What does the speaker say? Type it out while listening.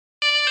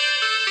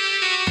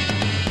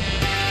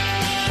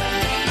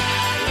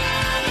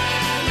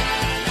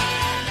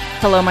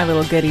Hello, my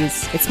little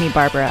goodies. It's me,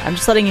 Barbara. I'm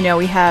just letting you know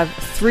we have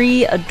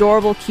 3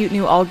 adorable, cute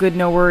new All Good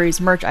No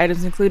Worries merch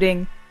items,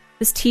 including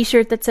this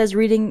t-shirt that says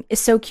reading is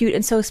so cute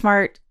and so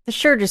smart. The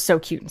shirt is so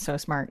cute and so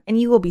smart,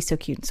 and you will be so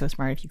cute and so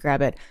smart if you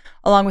grab it,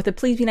 along with a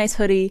Please Be Nice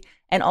hoodie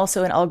and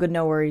also an All Good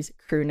No Worries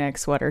crew neck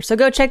sweater. So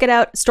go check it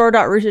out,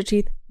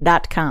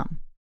 store.roosterteeth.com.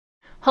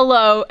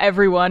 Hello,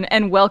 everyone,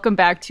 and welcome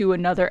back to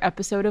another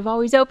episode of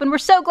Always Open. We're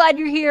so glad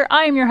you're here.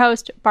 I am your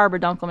host, Barbara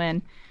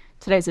Dunkelman.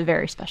 Today's a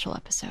very special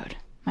episode,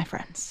 my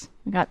friends.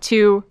 We got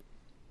 2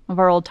 of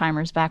our old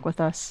timers back with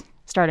us,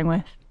 starting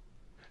with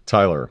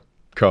Tyler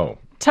Coe.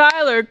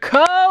 Tyler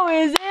Coe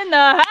is in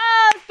the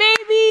house,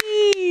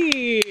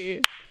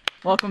 baby!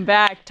 Welcome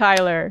back,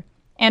 Tyler.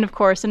 And of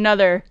course,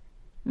 another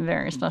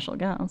very special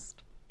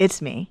guest.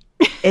 It's me.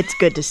 It's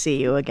good to see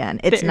you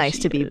again. It's nice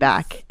to be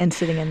back and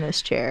sitting in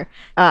this chair.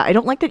 I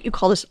don't like that you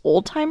call us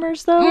old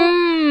timers, though.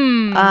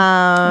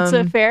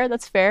 That's fair.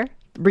 That's fair.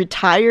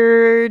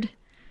 Retired.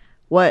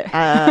 What?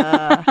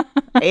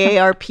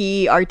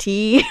 AARP, RT.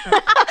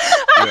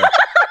 Yeah,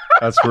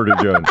 that's pretty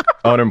good.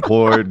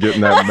 Unemployed, getting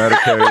that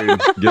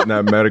Medicaid, getting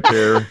that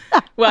Medicare.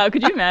 Wow,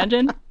 could you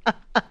imagine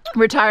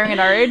retiring at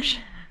our age?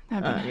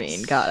 That'd be I nice.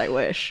 mean, God, I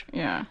wish.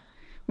 Yeah.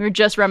 We were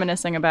just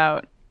reminiscing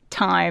about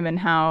time and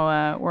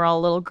how we're all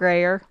a little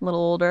grayer, a little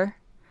older,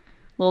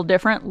 a little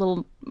different, a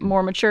little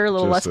more mature, a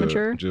little less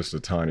mature. Just a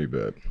tiny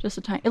bit. Just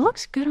a tiny. It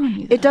looks good on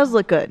you, though. It does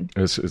look good.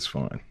 It's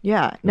fine.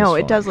 Yeah. No,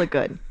 It's it does fine. look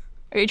good.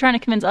 Are you trying to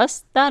convince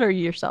us that or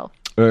yourself?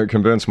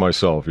 Convince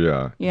myself,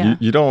 yeah. Yeah.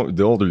 You don't,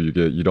 the older you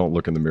get, you don't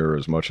look in the mirror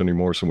as much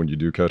anymore. So when you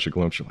do catch a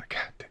glimpse, you're like,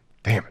 God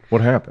damn it, what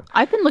happened?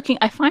 I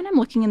find I'm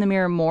looking in the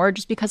mirror more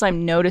just because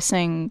I'm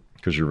noticing.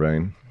 Because you're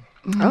vain.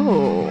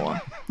 Oh.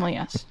 Well,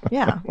 yes,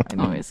 Yeah. I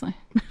mean, obviously.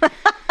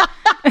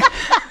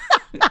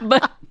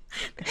 But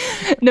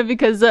no,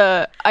 because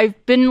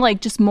I've been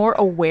like just more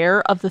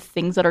aware of the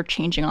things that are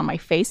changing on my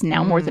face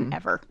now more than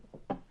ever.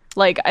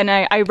 Like, and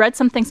I read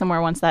something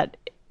somewhere once that,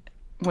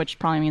 which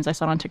probably means I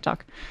saw it on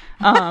TikTok,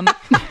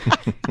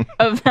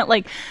 of that,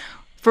 like,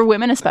 for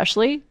women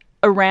especially,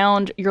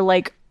 around your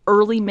like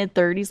early mid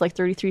 30s, like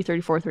 33,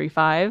 34,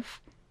 35,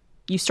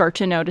 you start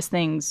to notice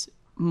things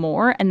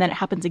more, and then it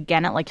happens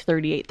again at like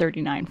 38,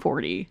 39,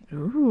 40.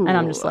 Ooh. And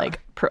I'm just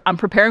like, I'm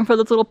preparing for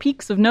those little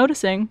peaks of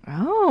noticing.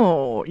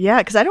 Oh,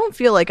 yeah, because I don't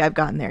feel like I've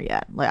gotten there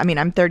yet. Like, I mean,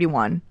 I'm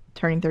 31,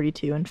 turning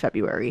 32 in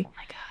February. Oh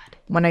my God.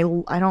 When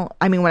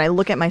when I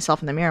look at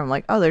myself in the mirror, I'm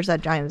like, oh, there's that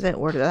giant zit.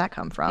 Where did that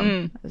come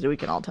from? As we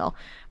can all tell.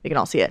 We can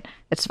all see it.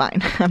 It's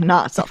fine. I'm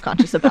not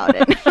self-conscious about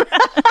it.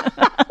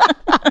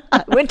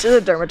 I went to the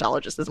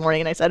dermatologist this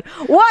morning and I said,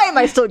 why am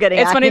I still getting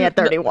acne at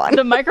 31?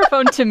 The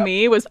microphone to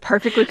me was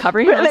perfectly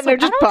covering it. And then it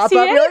just pop up.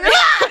 You're like,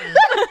 "Ah!"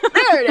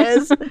 There it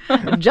is.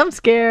 Jump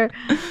scare.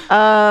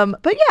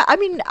 But yeah, I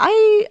mean,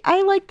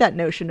 I like that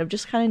notion of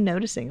just kind of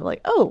noticing,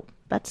 like, oh,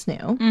 that's new.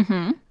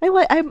 Mm-hmm.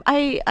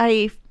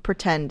 I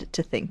pretend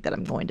to think that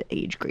I'm going to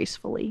age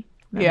gracefully.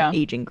 I'm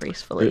aging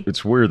gracefully.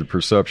 It's weird, the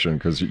perception,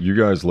 because you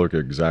guys look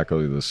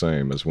exactly the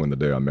same as when the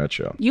day I met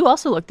you. You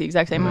also look the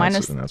exact same. And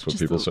Minus that's what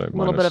just people a say.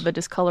 little bit of a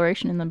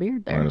discoloration in the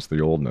beard there. Minus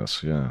the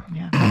oldness, yeah.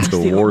 Yeah. It's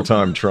the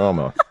wartime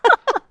trauma.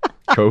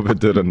 COVID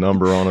did a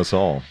number on us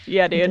all.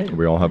 Yeah, dude.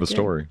 We all have a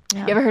story.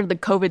 You ever heard of the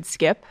COVID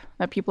skip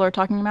that people are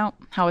talking about?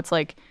 How it's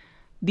like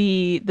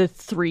the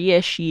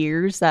 3-ish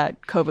years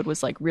that COVID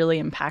was like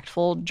really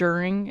impactful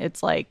during,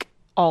 it's like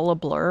all a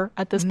blur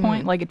at this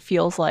point. Like it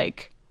feels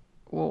like,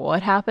 well,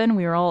 what happened?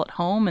 We were all at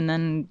home and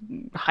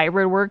then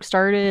hybrid work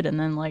started, and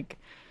then like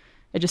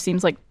it just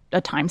seems like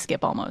a time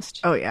skip almost.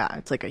 Oh yeah,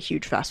 it's like a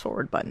huge fast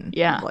forward button.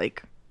 Yeah.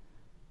 Like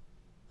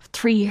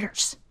 3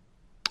 years.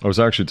 I was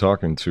actually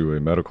talking to a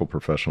medical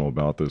professional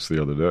about this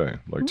the other day,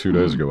 like 2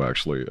 days ago,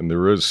 actually. And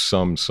there is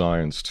some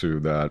science to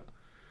that.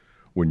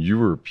 When you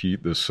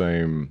repeat the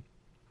same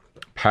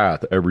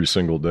path every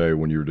single day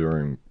when you're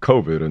during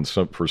COVID, and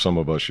for some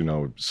of us,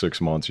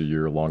 6 months, a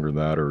year, longer than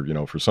that, or,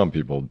 for some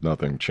people,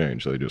 nothing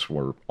changed. They just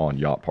were on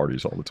yacht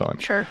parties all the time.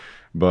 Sure.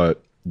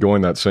 But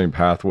going that same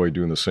pathway,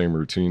 doing the same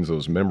routines,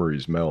 those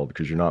memories meld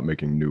because you're not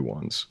making new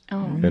ones.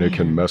 Oh, and it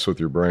can mess with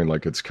your brain.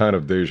 Like it's kind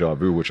of deja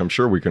vu, which I'm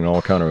sure we can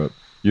all kind of,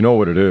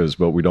 what it is,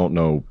 but we don't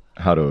know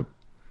how to.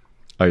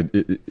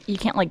 You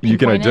can't like you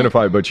can pinpoint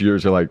identify, but you're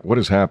like, what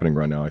is happening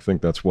right now? I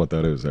think that's what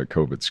that is, that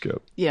COVID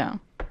skip. Yeah.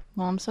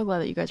 Well, I'm so glad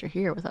that you guys are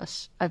here with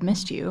us. I've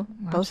missed you,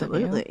 both of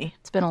you. Absolutely.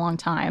 It's been a long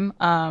time.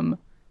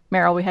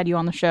 Meryl, we had you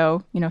on the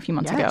show, a few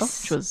months ago,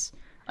 Yes. which was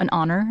an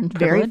honor and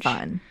very privilege.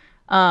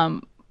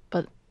 fun.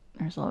 But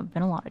there's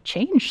been a lot of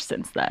change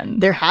since then.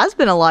 There has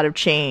been a lot of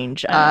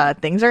change.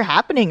 Things are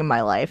happening in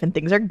my life and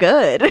things are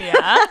good.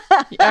 Yeah.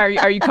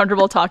 Are you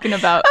comfortable talking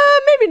about?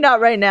 Maybe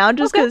not right now,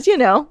 just because,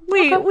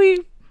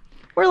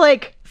 we're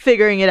like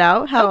figuring it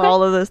out how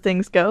all of those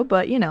things go.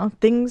 But,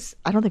 things,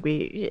 I don't think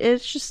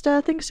it's just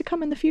things to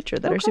come in the future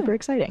that are super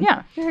exciting.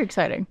 Yeah, very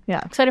exciting.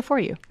 Yeah. Excited for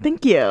you.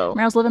 Thank you.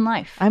 Meryl's living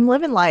life. I'm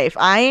living life.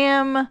 I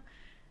am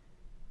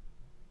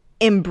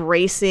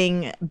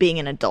embracing being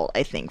an adult,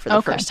 I think, for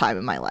the first time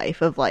in my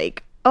life of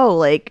like,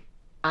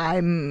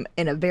 I'm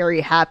in a very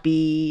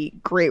happy,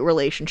 great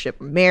relationship.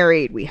 We're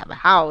married. We have a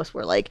house.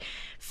 We're like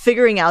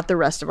figuring out the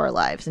rest of our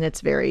lives. And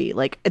it's very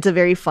like, it's a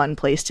very fun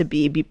place to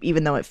be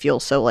even though it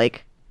feels so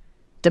like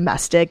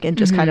domestic and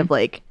just kind of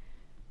like,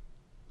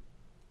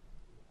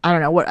 I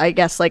don't know what, I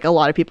guess like a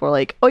lot of people are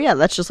like, oh yeah,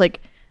 that's just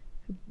like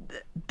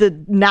the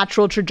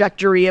natural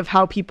trajectory of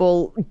how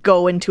people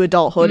go into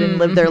adulthood and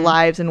live their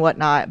lives and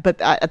whatnot.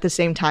 But at the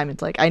same time,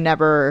 it's like, I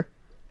never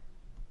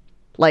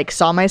like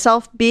saw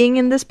myself being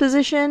in this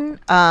position.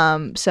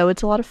 So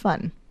it's a lot of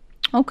fun.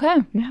 Okay.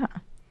 Yeah.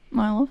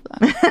 Well, I love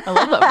that. I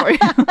love that for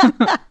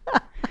you.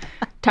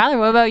 Tyler,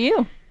 what about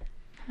you?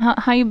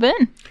 How you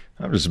been?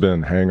 I've just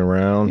been hanging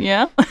around.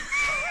 Yeah.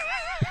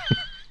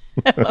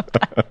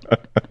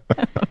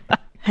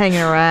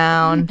 Hanging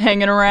around,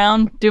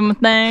 doing my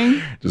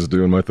thing. Just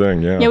doing my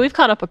thing, yeah. Yeah, we've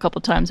caught up a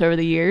couple times over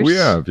the years. We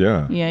have,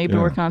 yeah. Yeah, you've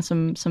been working on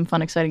some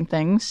fun, exciting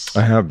things.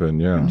 I have been,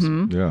 yeah.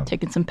 Yeah.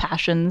 Taking some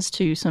passions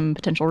to some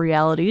potential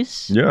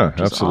realities. Yeah,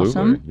 which is absolutely.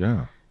 awesome.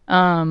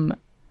 Yeah.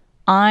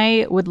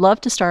 I would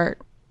love to start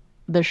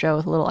the show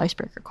with a little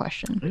icebreaker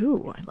question.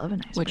 Ooh, I love an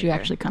icebreaker. Which you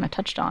actually kind of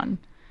touched on.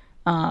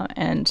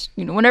 And,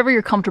 whenever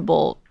you're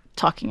comfortable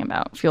talking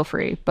about, feel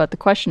free. But the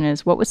question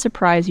is, what would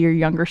surprise your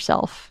younger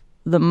self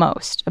the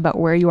most about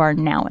where you are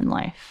now in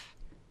life?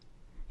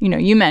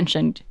 You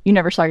mentioned you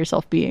never saw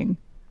yourself being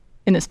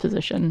in this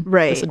position,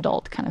 right? This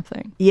adult kind of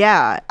thing.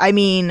 Yeah. I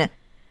mean,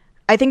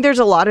 I think there's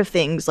a lot of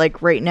things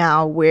like right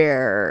now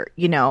where,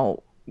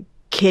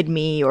 kid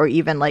me or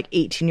even like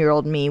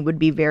 18-year-old me would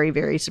be very,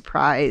 very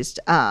surprised.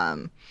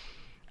 I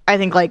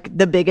think like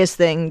the biggest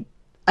thing,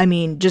 I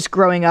mean, just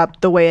growing up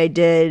the way I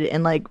did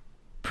in like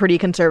pretty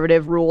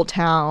conservative rural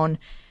town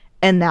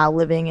and now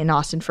living in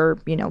Austin for,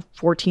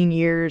 14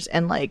 years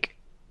and like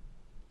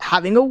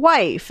having a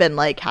wife and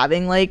like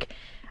having like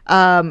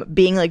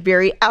being like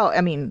very out. I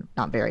mean,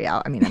 not very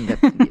out. I mean, I'm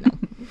the,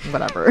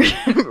 whatever,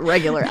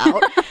 regular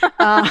out.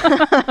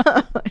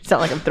 It's not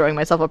like I'm throwing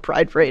myself a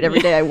pride parade every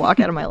day I walk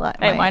out of my life.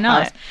 Hey, why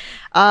not?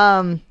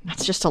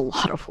 That's just a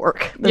lot of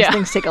work. Those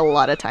things take a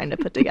lot of time to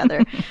put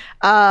together.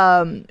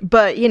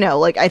 But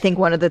like I think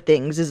one of the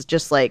things is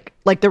just like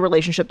the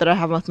relationship that I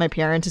have with my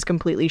parents is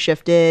completely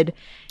shifted.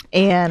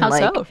 And how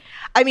like, so?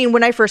 I mean,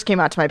 when I first came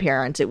out to my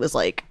parents, it was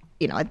like,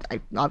 I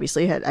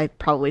obviously I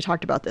probably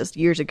talked about this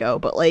years ago,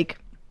 but like,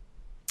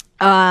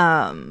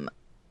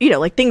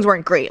 like things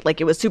weren't great. Like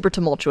it was super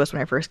tumultuous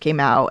when I first came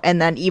out. And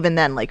then even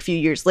then, like a few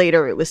years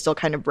later, it was still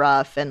kind of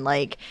rough. And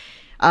like,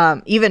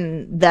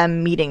 even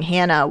them meeting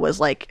Hannah was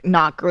like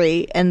not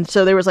great. And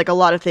so there was like a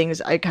lot of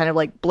things I kind of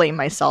like blame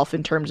myself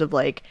in terms of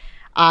like,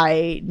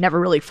 I never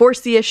really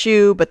forced the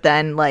issue, but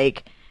then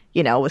like,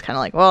 was kind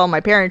of like, well,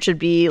 my parents should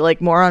be like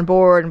more on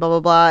board and blah, blah,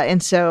 blah.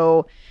 And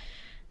so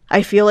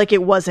I feel like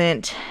it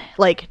wasn't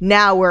like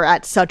now we're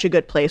at such a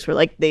good place where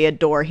like they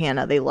adore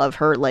Hannah. They love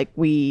her. Like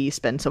we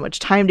spend so much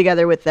time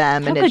together with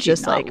them. How and could it's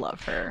just you not like,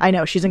 love her? I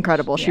know she's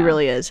incredible. She Yeah.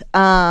 really is.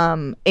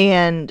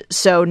 And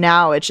so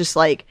now it's just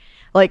like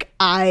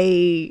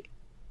I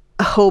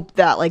hope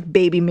that like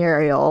baby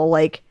Mariel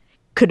like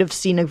could have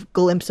seen a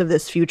glimpse of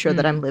this future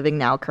that I'm living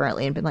now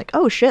currently and been like,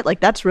 oh shit,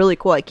 like that's really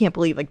cool. I can't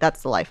believe like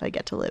that's the life I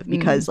get to live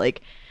because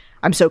like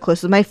I'm so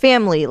close with my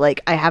family.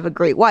 Like I have a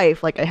great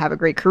wife. Like I have a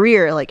great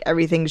career. Like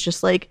everything's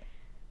just like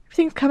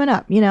everything's coming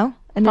up, And Falling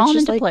it's just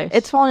into like place.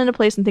 it's falling into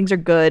place and things are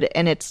good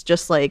and it's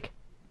just like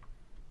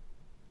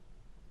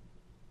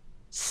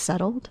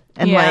settled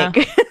and Yeah.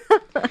 like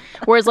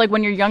Whereas like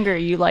when you're younger,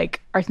 you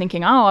like are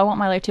thinking, oh, I want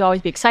my life to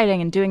always be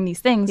exciting and doing these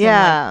things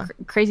Yeah. and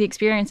like crazy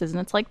experiences. And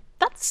it's like,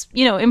 that's,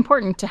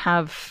 important to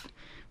have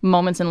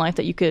moments in life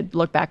that you could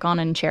look back on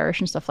and cherish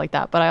and stuff like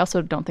that. But I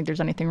also don't think there's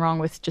anything wrong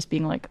with just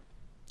being like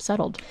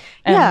settled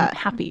and Yeah.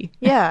 happy.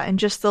 Yeah, and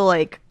just the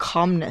like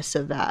calmness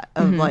of that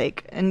of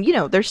like and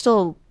there's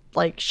still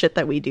like shit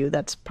that we do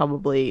that's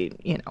probably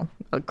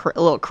a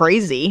little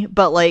crazy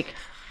but like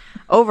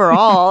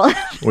overall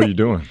What are you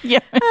doing? Yeah.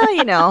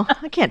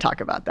 I can't talk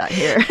about that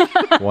here.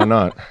 Why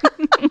not?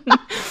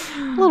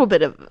 A little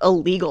bit of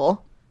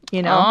illegal,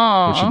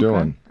 Oh, What you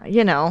doing?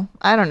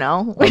 I don't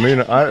know. I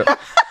mean,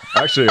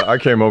 I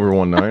came over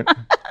one night.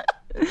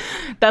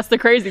 that's the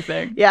crazy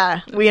thing.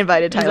 Yeah, we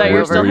invited that Tyler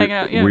you're over. still hanging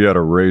out? Yeah. We had a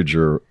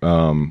rager.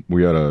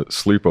 We had a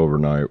sleepover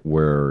night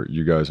where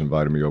you guys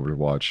invited me over to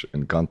watch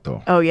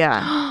Encanto. Oh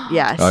yeah.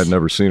 Yes. I had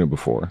never seen it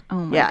before. Oh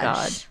my Yes.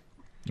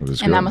 God. It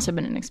was And good. that must have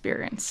been an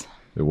experience.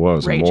 It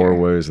was in Rager. more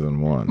ways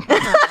than one.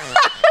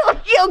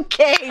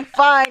 Okay,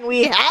 fine.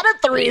 We had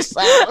a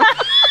threesome.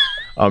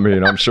 I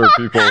mean, I'm sure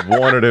people have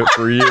wanted it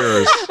for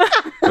years.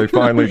 They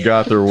finally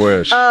got their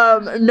wish.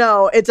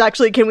 No, it's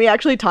actually. Can we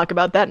actually talk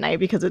about that night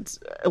because it's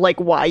like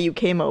why you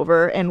came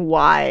over and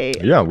why?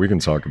 Yeah, we can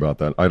talk about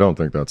that. I don't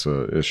think that's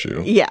a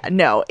issue Yeah,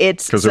 no,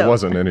 it's because it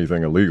wasn't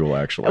anything illegal,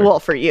 actually. Well,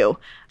 for you.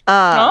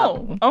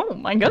 Oh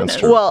my goodness.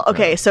 true. Well,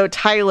 okay, so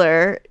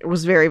Tyler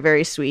was very,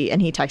 very sweet,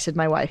 and he texted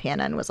my wife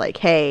Hannah and was like,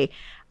 "Hey,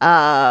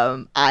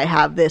 I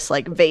have this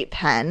like vape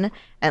pen,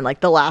 and like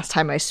the last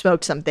time I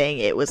smoked something,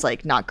 it was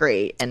like not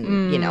great,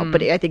 and you know,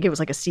 but I think it was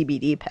like a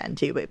CBD pen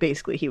too. But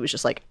basically, he was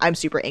just like, I'm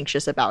super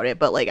anxious about it,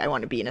 but like I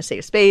want to be in a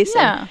safe space.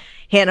 Yeah. And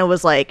Hannah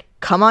was like,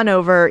 come on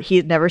over. He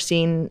had never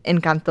seen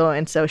Encanto,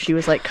 and so she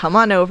was like, come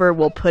on over.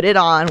 We'll put it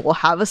on. We'll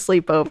have a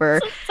sleepover.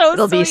 So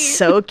It'll be sweet.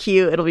 so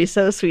cute. It'll be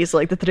so sweet. So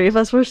like the three of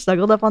us were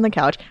snuggled up on the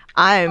couch.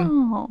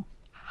 I'm Oh.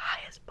 high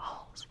as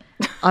balls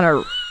on a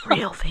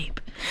real vape.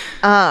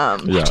 Yeah,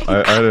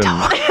 I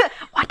didn't.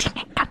 Watching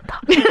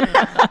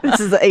Encanto. This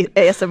is the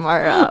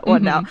ASMR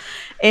one now.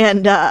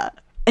 And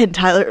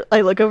Tyler,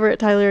 I look over at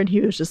Tyler and he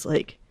was just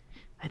like,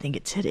 I think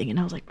it's hitting. And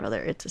I was like,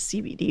 brother, it's a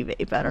CBD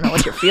vape. I don't know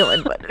what you're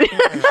feeling, but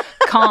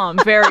Calm,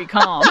 very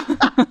calm.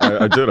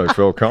 I did. I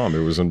felt calm.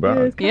 It wasn't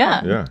bad.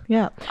 Yeah. Yeah.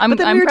 yeah. I'm- But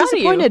then I'm we were proud of you.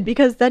 disappointed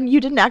because then you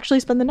didn't actually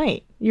spend the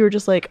night. You were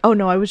just like, oh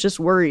no, I was just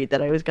worried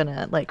that I was going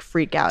to like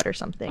freak out or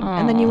something.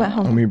 And then you went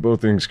home. I mean,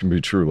 both things can be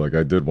true. Like,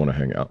 I did want to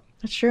hang out,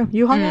 That's true.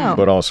 You hung out.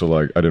 but also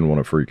like I didn't want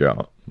to freak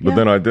out. But Yeah.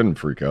 then I didn't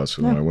freak out,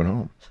 so then I went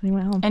home. So you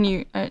went home. And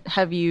you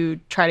have you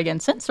tried again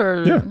since,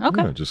 or Yeah.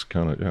 okay? Yeah, just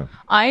kind of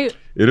I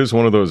It is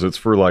one of those. It's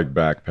for like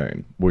back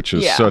pain, which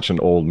is Yeah. such an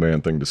old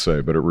man thing to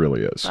say, but it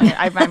really is.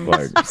 I'm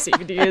Like-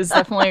 CBD is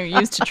definitely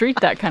used to treat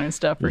that kind of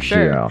stuff for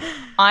sure. Yeah.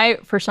 I,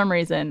 for some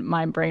reason,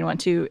 my brain went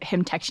to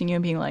him texting you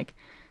and being like,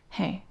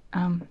 "Hey,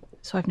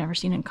 so I've never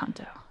seen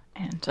Encanto,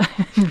 and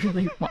I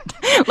really want."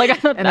 Like I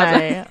thought And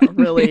that's I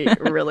really,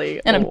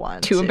 really and I'm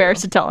want too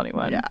embarrassed to tell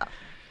anyone.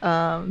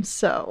 Yeah.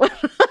 So,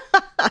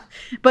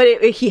 but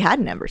he had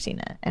never seen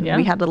it, and Yeah.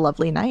 we had a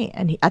lovely night.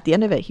 And at the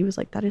end of it, he was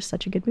like, "That is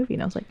such a good movie,"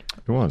 and I was like,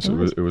 It was.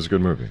 It was a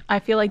good movie. I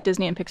feel like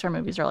Disney and Pixar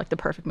movies are like the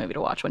perfect movie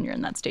to watch when you're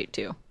in that state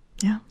too,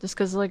 "Yeah, just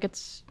because like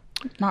it's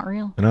not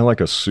real. And I like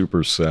a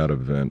super sad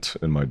event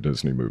in my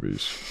Disney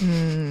movies,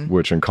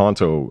 which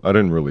Encanto, I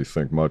didn't really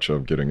think much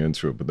of getting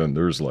into it, but then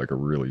there's like a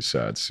really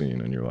sad scene,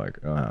 and you're like,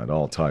 it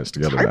all ties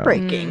together now.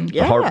 heartbreaking." The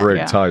Yeah, heartbreak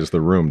Yeah. ties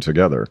the room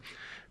together.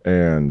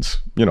 And,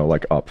 you know,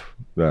 like Up,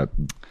 that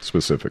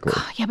specifically.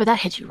 Yeah, but that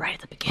hits you right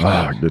at the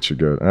beginning. Get you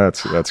good.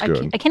 That's I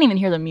good. can't even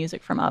hear the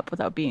music from Up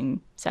without being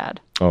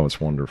sad. Oh,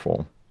 it's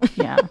wonderful.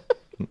 Yeah.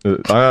 I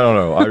don't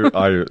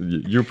know.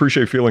 You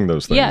appreciate feeling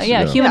those things.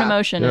 Yeah. Human Yeah.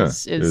 emotion Yeah,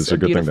 is it's a a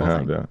good thing to beautiful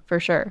have, yeah.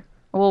 for sure.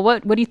 Well,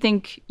 what do you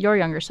think your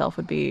younger self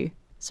would be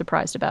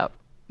surprised about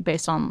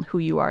based on who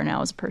you are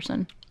now as a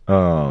person?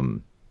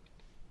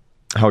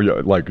 How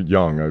like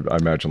young? I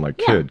imagine like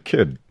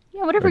kid,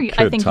 Yeah, whatever Like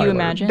I kid think you Tyler.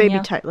 imagine. baby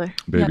yeah. Tyler.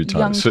 baby Yeah,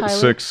 young Tyler, Tyler.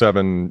 6,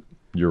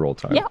 7-year-old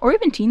Tyler. Yeah, or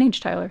even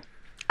teenage Tyler.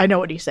 I know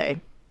what you say.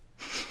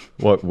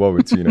 What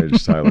would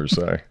teenage Tyler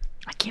say?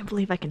 I can't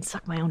believe I can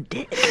suck my own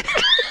dick.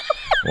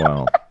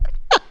 Wow.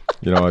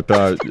 You know, I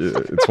thought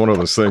it's one of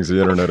those things.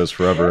 The internet is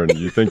forever, and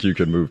you think you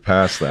could move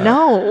past that.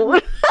 No,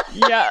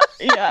 Yeah,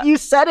 yeah. you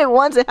said it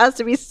once; it has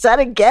to be said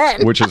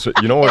again. Which is,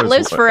 you know what? It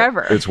lives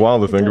forever. It's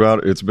wild to think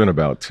about. It's been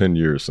about 10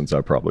 years since I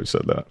probably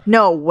said that.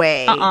 No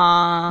way.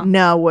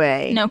 No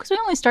way. No, because we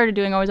only started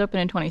doing Always Open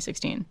in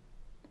 2016.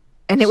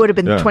 And it would have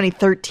been Yeah.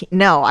 2013.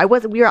 No, I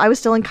was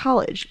still in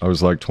college. I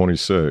was like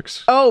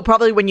 26. Oh,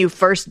 probably when you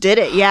first did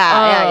it.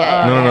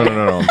 Yeah.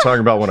 No. I'm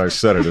talking about when I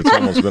said it. It's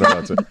almost been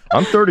about 10.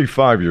 I'm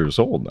 35 years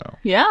old now.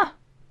 Yeah,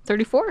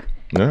 34.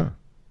 Yeah.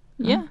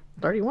 Yeah.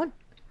 31.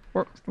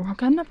 We're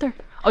getting up there.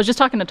 I was just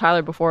talking to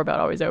Tyler before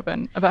about Always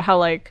Open, about how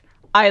like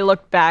I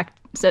looked back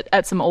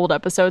at some old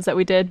episodes that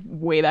we did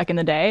way back in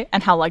the day,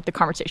 and how like the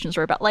conversations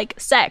were about like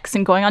sex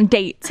and going on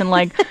dates and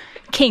like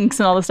kinks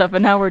and all this stuff,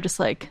 and now we're just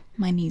like,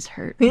 my knees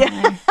hurt.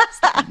 Yeah.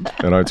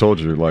 And I told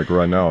you, like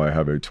right now, I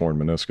have a torn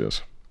meniscus.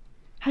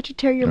 How'd you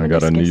tear your I meniscus?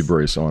 got a knee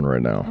brace on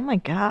right now. Oh my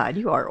God,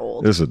 you are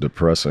old. This is a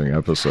depressing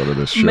episode of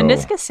this show.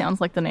 Meniscus sounds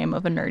like the name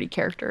of a nerdy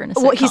character in a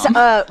sitcom. Well, he's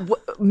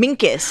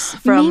Minkus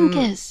from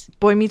Minkus.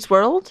 Boy Meets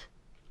World.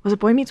 Was it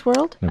Boy Meets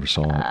World? Never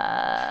saw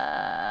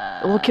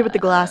it. The little kid with the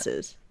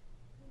glasses.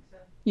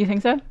 You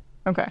think so?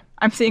 Okay.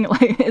 I'm seeing it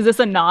like, is this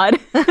a nod?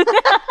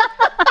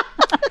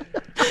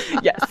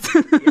 Yes.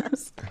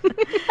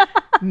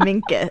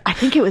 Minkus. I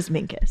think it was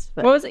Minkus.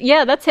 But... What was it?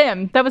 Yeah, that's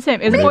him. That was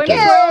him. Is it Boy Meets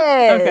World?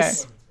 Okay.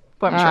 Yes.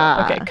 Boy Meets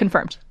World. Okay,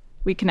 confirmed.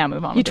 We can now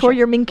move on. You with the tore show.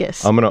 your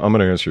Minkus. I'm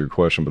gonna answer your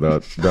question, but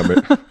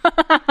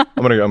that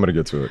I'm gonna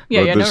get to it.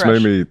 Yeah, but yeah, no this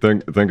rush. made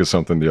me think of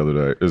something the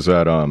other day. Is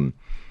that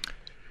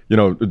you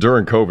know,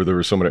 during COVID, there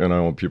was so many, and I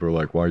know people are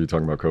like, "Why are you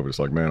talking about COVID?" It's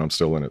like, man, I'm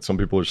still in it. Some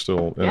people are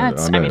still in Yeah, it.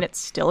 it's, I'm I in mean, it. it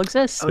still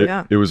exists. Oh, It,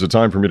 yeah. it was a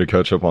time for me to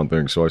catch up on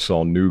things. So I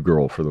saw New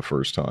Girl for the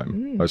first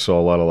time. I saw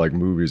a lot of like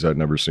movies I'd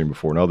never seen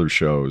before and other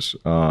shows.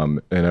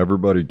 And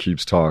everybody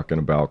keeps talking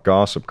about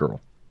Gossip Girl.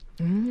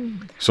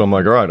 So I'm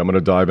like, all right, I'm going to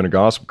dive into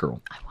Gossip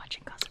Girl. I'm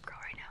watching Gossip Girl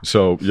right now.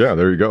 So yeah,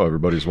 there you go.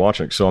 Everybody's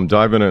watching. So I'm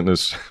diving in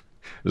this.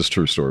 This is a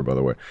true story, by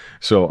the way.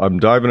 So I'm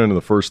diving into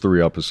the first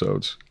 3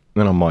 episodes.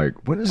 Then I'm like,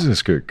 when does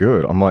this get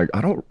good? I'm like, I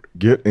don't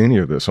get any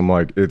of this. I'm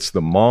like, it's the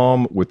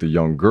mom with the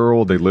young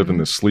girl. They live in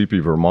this sleepy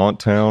Vermont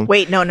town.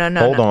 Wait, no.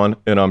 Hold on.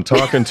 And I'm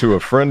talking to a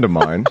friend of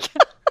mine.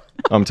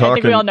 I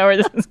think we all know where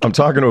this is going. I'm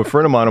talking to a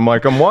friend of mine. I'm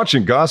like, I'm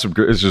watching Gossip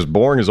Girl. It's just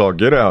boring as all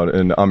get out.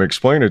 And I'm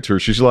explaining it to her.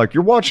 She's like,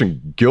 you're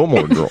watching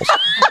Gilmore Girls.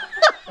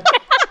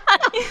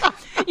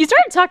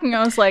 started talking,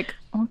 I was like,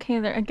 okay,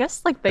 I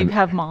guess like they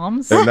have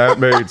moms. And that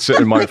made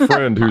and my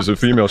friend who's a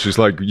female, she's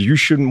like,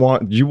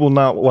 you will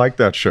not like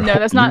that show. No,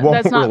 that's not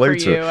for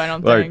you, I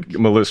don't like, think.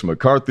 Melissa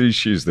McCarthy,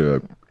 she's she's like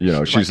in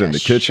a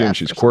the kitchen, chef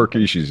she's or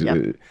quirky,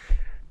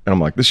 and I'm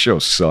like, this show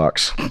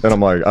sucks. And I'm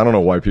like, I don't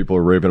know why people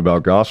are raving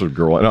about Gossip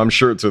Girl. And I'm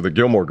sure to the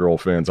Gilmore Girl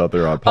fans out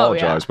there, I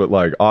apologize, but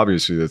like,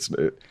 obviously it's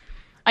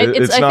I not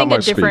think my a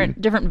different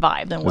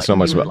vibe than what it's not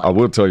my you would speed. I like.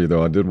 will tell you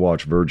though, I did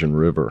watch Virgin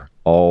River,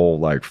 all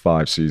like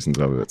 5 seasons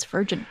of it. It's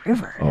Virgin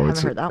River. I haven't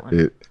heard that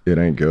one. It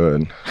ain't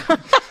good.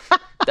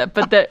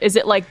 Is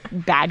it like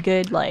bad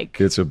good?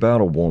 Like It's about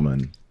a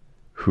woman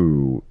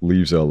who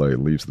leaves LA,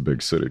 leaves the big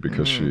city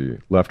because she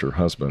left her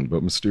husband,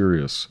 but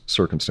mysterious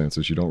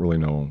circumstances. You don't really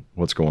know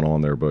what's going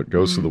on there, but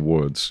goes to the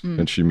woods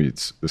and she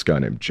meets this guy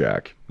named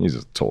Jack. He's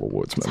a total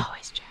woodsman. it's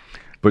always Jack.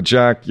 But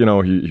Jack,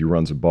 he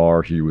runs a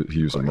bar. He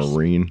was a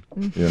Marine,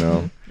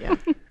 Yeah.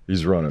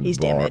 He's running He's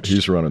the bar. damaged.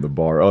 He's running the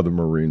bar. Other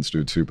Marines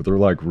do too, but they're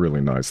like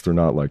really nice. They're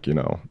not like,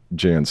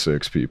 Jan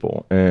 6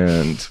 people.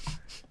 And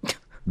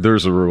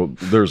there's a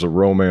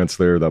romance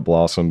there that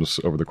blossoms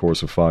over the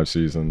course of 5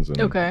 seasons.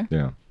 And, Okay.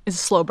 yeah. It's a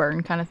slow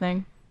burn kind of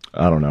thing.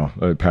 I don't know.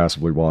 I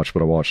passively watched,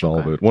 but I watched all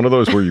of it. One of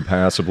those where you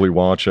passively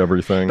watch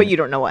everything. But you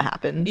don't know what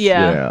happens.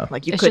 Yeah.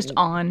 Like you It's couldn't. just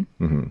on.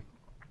 Mm-hmm.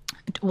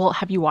 Well,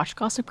 have you watched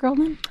Gossip Girl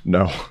then?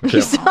 No.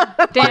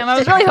 Damn, I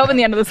was really hoping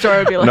the end of the story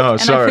would be like, No, and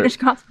sorry. I finished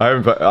Gossip.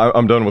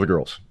 I'm done with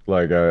girls.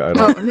 Like I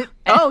don't.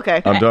 Oh,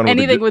 okay. I'm done with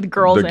Anything with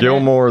girls The in it.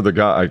 Gilmore, the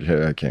guy.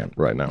 I can't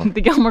right now.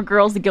 The Gilmore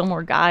Girls, the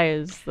Gilmore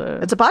Guys, the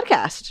It's a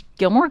podcast.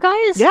 Gilmore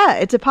Guys? Yeah,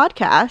 it's a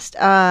podcast.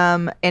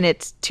 And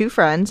it's 2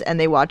 friends, and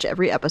they watch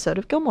every episode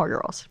of Gilmore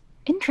Girls.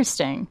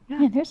 Interesting.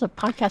 Yeah, there's a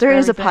podcast There for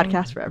is a everything.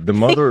 podcast for everything.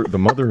 The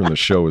mother in the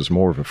show is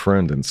more of a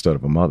friend instead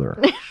of a mother.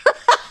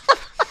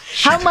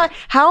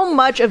 How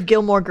much of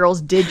Gilmore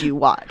Girls did you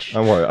watch?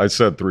 I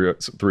said three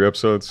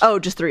episodes. Oh,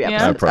 just 3 Yeah. I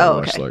episodes. probably Oh,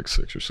 watched okay. like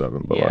 6 or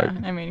 7, but Yeah,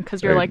 like I mean,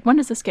 because you're hey, like, when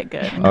does this get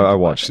good? And I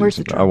watched Where's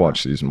the season. I drama?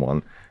 watched season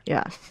 1.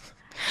 Yeah.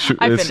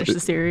 I It's- finished the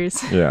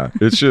series. Yeah,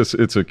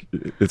 it's a.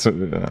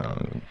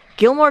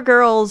 Gilmore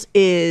Girls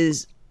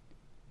is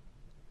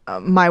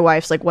my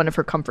wife's like one of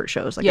her comfort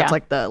shows. Like Yeah. it's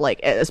like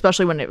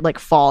especially when it like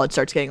fall, it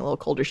starts getting a little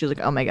colder. She's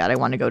like, oh my god, I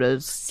want to go to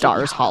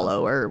Stars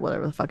Hollow or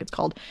whatever the fuck it's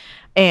called.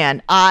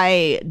 And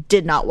I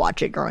did not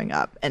watch it growing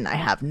up, and I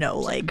have no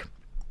like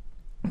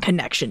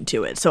connection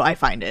to it, so I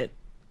find it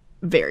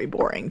very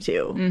boring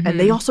too. And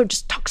they also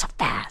just talk so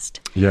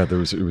fast. Yeah, it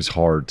was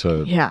hard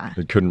to. Yeah.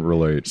 It couldn't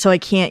relate. So I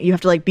can't. You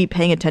have to like be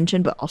paying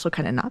attention, but also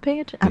kind of not paying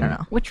attention. I don't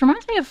know. Which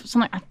reminds me of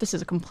something. This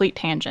is a complete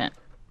tangent,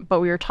 but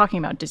we were talking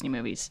about Disney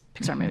movies,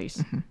 Pixar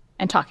movies,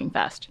 and talking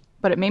fast.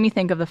 But it made me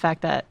think of the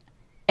fact that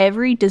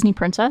every Disney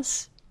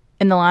princess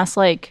in the last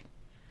like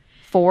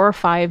 4 or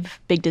 5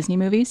 big Disney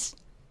movies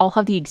all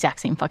have the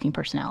exact same fucking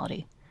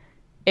personality.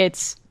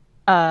 It's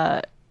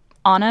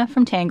Anna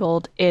from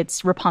Tangled.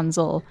 It's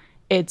Rapunzel.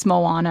 It's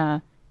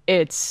Moana.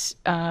 It's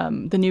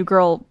the new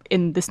girl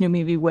in this new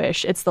movie,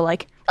 Wish. It's the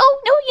like,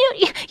 oh no,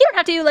 you don't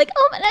have to, like,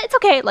 oh, it's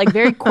okay, like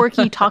very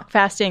quirky, talk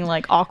fasting,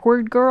 like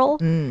awkward girl.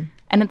 And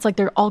it's like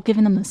they're all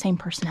giving them the same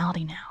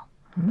personality now.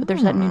 But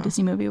there's that new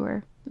Disney movie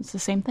where it's the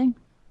same thing.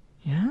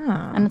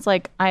 Yeah. And it's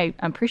like I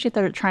appreciate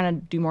that they're trying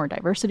to do more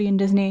diversity in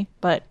Disney,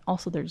 but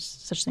also there's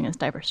such thing as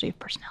diversity of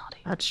personality.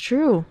 That's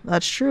true.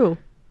 That's true.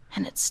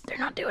 And they're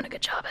not doing a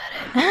good job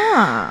at it.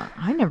 Ah,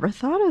 I never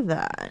thought of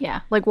that. Yeah,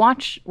 like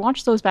watch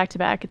those back to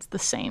back. It's the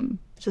same.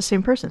 It's the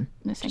same person.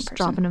 The same Just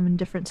person. dropping them in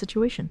different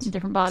situations.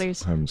 Different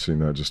bodies. I haven't seen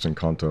that, just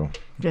Encanto.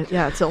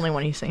 Yeah, it's the only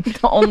one he's seen.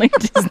 The only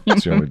Disney.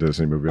 It's the only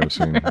Disney movie I've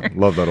seen.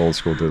 Love that old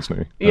school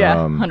Disney. Yeah,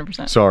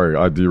 100%. Sorry,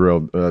 I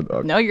derailed.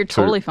 No, you're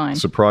totally fine.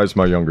 Surprised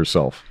my younger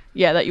self.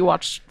 Yeah, that you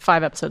watched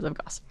 5 episodes of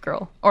Gossip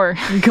Girl or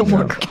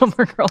Gilmore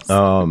Girls.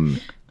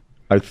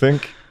 I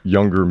think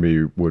younger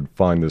me would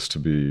find this to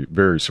be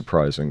very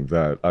surprising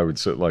that I would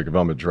say, like, if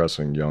I'm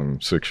addressing young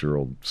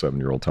 6-year-old,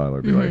 7-year-old Tyler,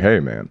 I'd be like, hey,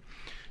 man,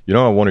 you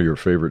know how one of your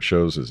favorite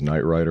shows is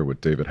Knight Rider with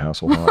David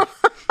Hasselhoff?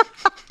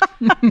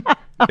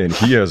 And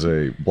he has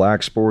a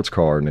black sports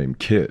car named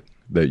Kit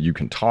that you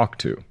can talk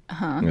to.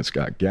 And it's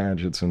got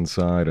gadgets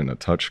inside and a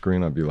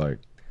touchscreen. I'd be like,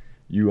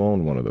 you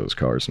own one of those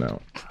cars now.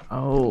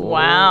 Oh,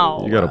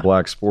 Wow. You got a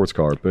black sports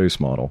car base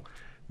model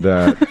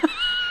that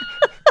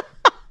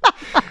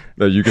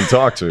that you can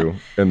talk to,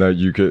 and that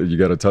you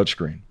got a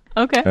touchscreen.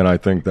 Okay. And I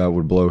think that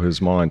would blow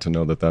his mind to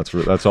know that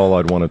that's all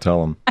I'd want to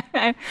tell him.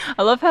 I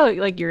love how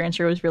like your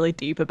answer was really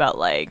deep about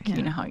like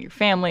you know how your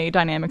family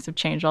dynamics have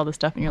changed, all this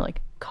stuff, and you're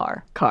like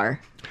car.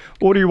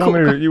 What do you want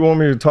me to? You want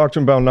me to talk to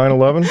him about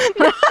 9/11?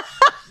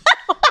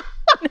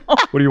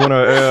 What do you want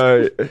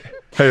to?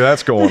 Hey,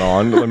 that's going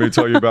on. Let me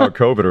tell you about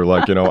COVID. Or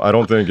like, I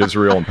don't think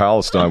Israel and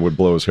Palestine would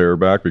blow his hair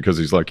back because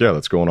he's like, yeah,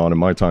 that's going on in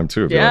my time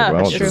too. Be Yeah, like,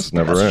 well, that's true. this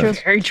never That's ends.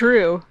 true. Very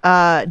true.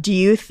 Do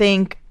you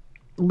think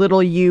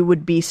little you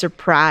would be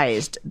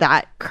surprised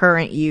that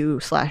current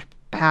you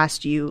 /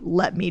 past you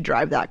let me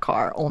drive that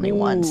car only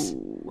once?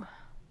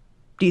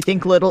 Do you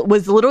think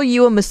was little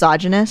you a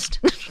misogynist?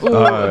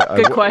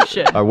 Good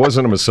question. I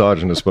wasn't a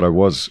misogynist, but I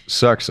was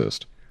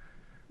sexist.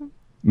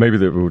 Maybe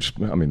they would.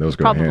 I mean, those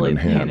go Probably hand in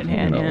hand. hand in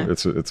hand, you know, yeah.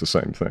 it's the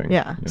same thing.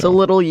 Yeah. you So know.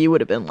 little you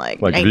would have been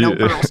like, Like ain't the- no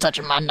girls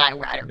touching my Knight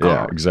Rider car.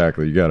 Yeah,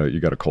 exactly. You got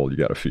a cold, you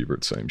got a fever,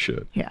 it's same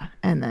shit. Yeah.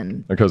 And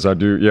then Because I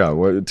do, yeah.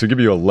 Well, to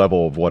give you a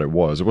level of what it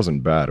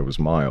wasn't bad. It was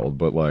mild,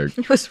 but like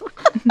it was,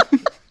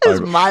 it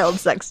was mild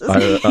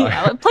sexism.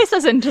 Yeah, place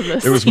us into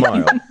this. it was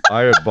mild.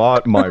 I had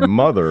bought my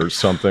mother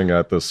something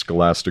at the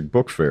Scholastic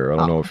Book Fair. I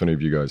don't know if any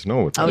of you guys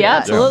know what that yeah, yeah.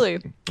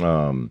 absolutely. We're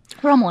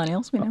all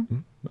millennials, we know.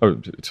 Oh,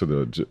 to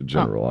the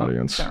general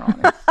audience. General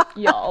audience.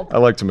 Y'all. I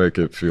like to make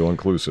it feel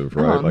inclusive,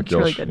 right? like it's y'all,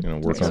 really should,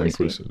 good. work It's on really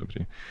sweet.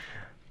 inclusivity.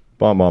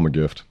 Bought mom a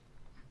gift,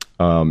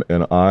 and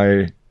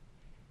I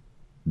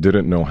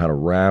didn't know how to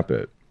wrap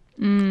it,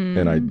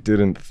 and I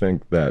didn't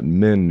think that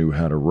men knew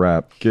how to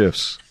wrap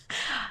gifts.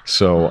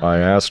 So I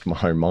asked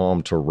my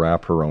mom to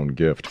wrap her own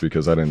gift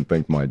because I didn't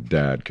think my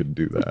dad could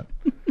do that.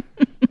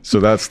 So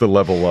that's the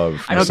level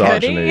of I'm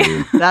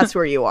misogyny. That's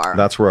where you are.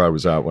 That's where I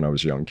was at when I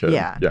was a young kid.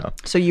 yeah. Yeah.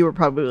 So you were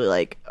probably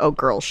like, oh,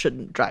 girls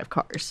shouldn't drive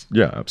cars.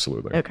 Yeah,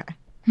 absolutely. Okay.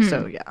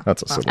 So yeah.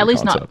 That's a silly At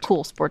least not concept.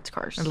 cool sports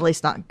cars. At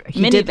least not.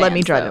 He did let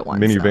me Minivans, drive though. it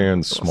once.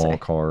 Minivans, so we'll small see.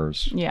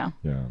 cars. Yeah.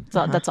 Yeah.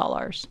 So that's all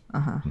ours.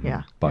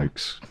 Yeah.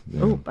 Bikes.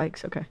 Yeah. Oh,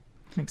 bikes. Okay.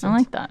 Makes I sense.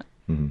 like that.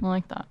 I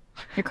like that.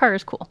 Your car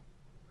is cool.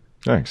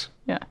 Thanks.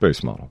 Yeah.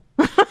 Base model.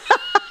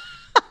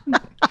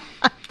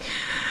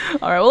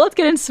 All right, well, let's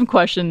get into some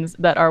questions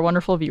that our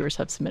wonderful viewers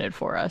have submitted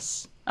for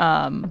us.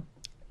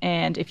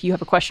 And if you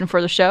have a question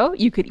for the show,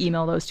 you could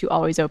email those to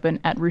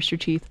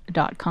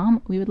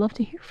alwaysoperteeth@roosterteeth.com. We would love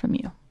to hear from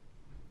you.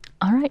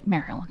 All right,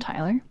 Meryl and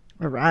Tyler.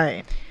 All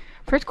right.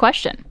 First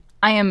question.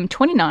 I am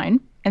 29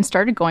 and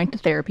started going to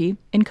therapy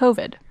in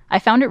COVID. I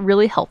found it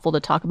really helpful to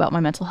talk about my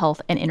mental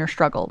health and inner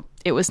struggle.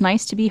 It was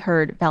nice to be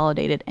heard,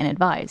 validated, and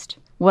advised.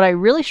 What I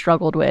really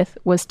struggled with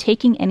was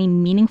taking any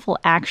meaningful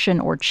action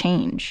or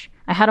change.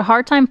 I had a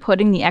hard time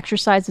putting the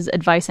exercises,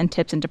 advice, and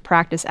tips into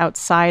practice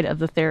outside of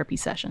the therapy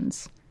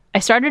sessions. I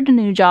started a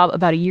new job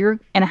about a year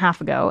and a half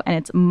ago, and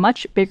it's a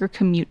much bigger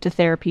commute to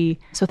therapy,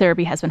 so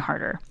therapy has been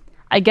harder.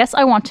 I guess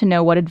I want to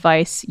know what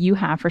advice you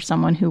have for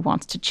someone who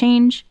wants to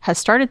change, has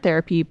started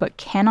therapy, but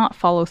cannot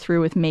follow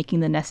through with making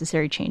the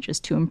necessary changes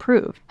to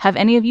improve. Have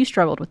any of you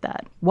struggled with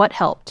that? What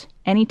helped?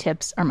 Any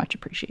tips are much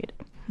appreciated.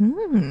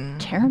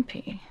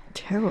 Therapy.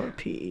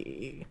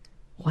 Therapy.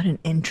 What an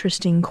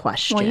interesting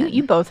question. Well,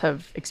 you both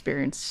have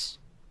experience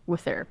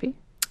with therapy.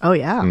 Oh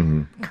yeah.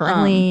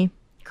 Currently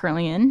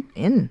Currently in.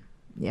 in.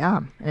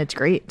 Yeah, and it's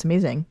great. It's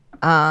amazing.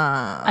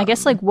 I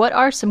guess, like, what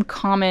are some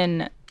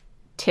common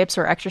tips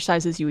or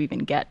exercises you even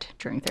get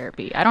during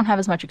therapy? I don't have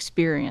as much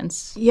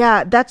experience.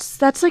 Yeah, that's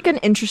like an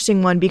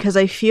interesting one because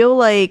I feel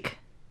like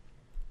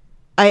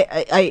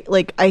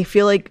I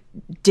feel like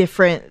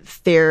different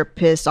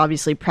therapists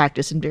obviously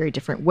practice in very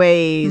different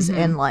ways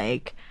and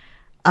like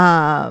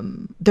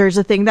there's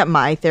a thing that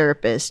my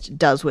therapist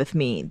does with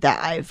me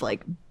that I've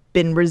like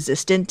been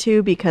resistant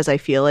to because I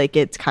feel like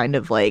it's kind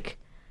of like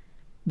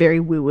very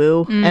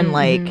woo-woo and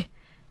like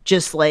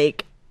just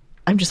like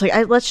I'm just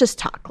like let's just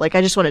talk. Like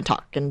I just want to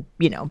talk and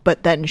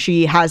but then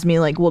she has me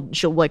like we'll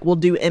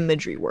do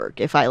imagery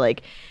work if I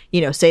like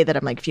say that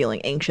I'm like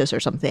feeling anxious or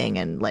something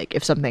and like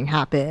if something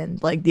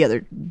happened like the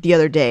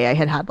other day I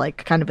had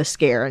like kind of a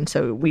scare and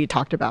so we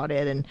talked about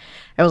it and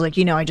I was like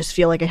I just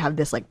feel like I have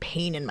this like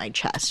pain in my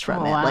chest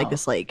from it wow. like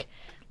this like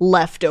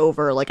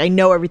leftover like I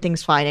know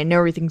everything's fine, I know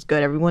everything's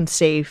good, everyone's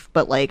safe,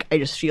 but like I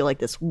just feel like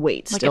this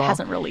weight Like still it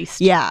hasn't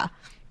released. yeah.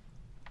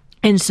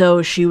 And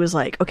so she was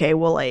like, okay,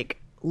 well,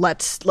 like,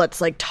 let's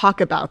like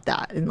talk about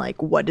that. And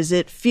like, what does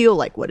it feel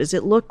like? What does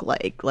it look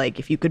like? Like,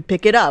 if you could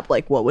pick it up,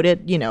 like, what would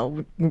it,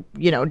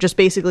 just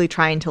basically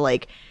trying to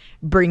like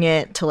bring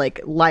it to like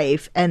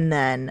life. And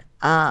then,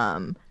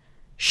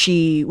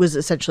 she was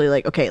essentially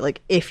like, okay,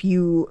 like if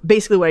you,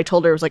 basically what I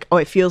told her was like, oh,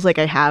 it feels like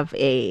I have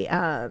a,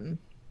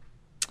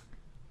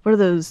 what are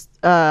those,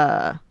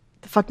 the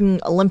fucking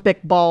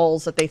Olympic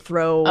balls that they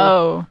throw.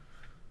 Oh.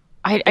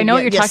 I know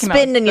what you're talking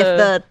spin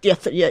about.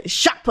 and you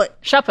shot put.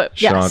 Shot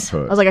put. Yes. Shot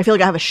put. I was like, I feel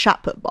like I have a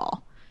shot put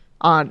ball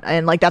on,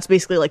 and like that's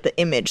basically like the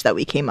image that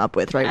we came up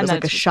with, right? It And was like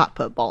a that's shot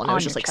put ball, and it on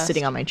was just your like chest.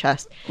 sitting on my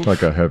chest.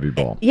 Like a heavy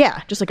ball.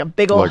 Yeah, just like a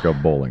big old, Like a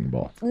bowling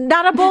ball.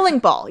 not a bowling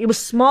ball. It was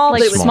small, Like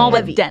but it was small but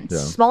heavy. dense. Yeah.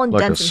 Small and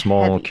like dense a and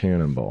small heavy.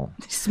 cannonball.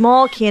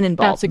 Small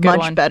cannonball, That's a good much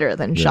one. better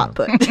than shot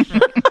put.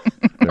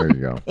 There you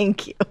go.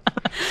 Thank you.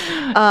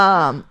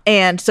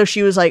 And so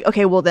she was like,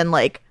 okay, well then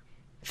like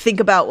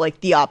think about like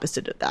the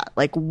opposite of that.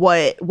 Like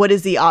what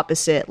is the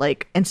opposite?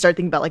 Like, and start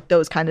thinking about like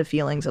those kind of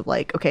feelings of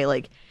like, okay,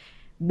 like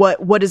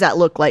what does that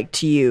look like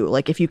to you?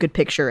 Like if you could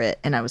picture it.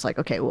 And I was like,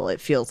 okay, well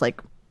it feels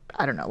like,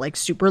 I don't know, like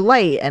super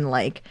light and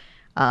like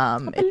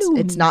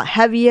it's not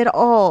heavy at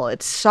all.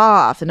 It's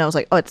soft. And I was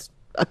like, oh, it's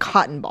a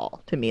cotton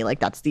ball to me. Like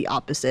that's the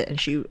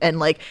opposite. And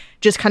like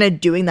just kind of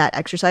doing that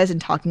exercise and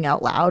talking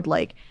out loud,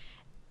 like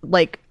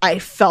I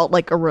felt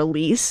like a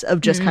release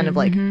of just kind of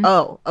like,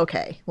 oh,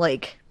 okay,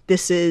 like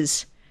this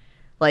is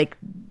like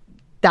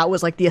that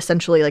was like the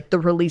essentially like the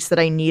release that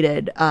I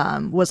needed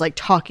was like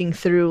talking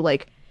through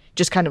like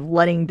just kind of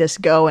letting this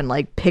go and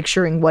like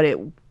picturing what it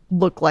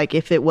looked like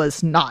if it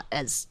was not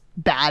as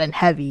bad and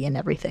heavy and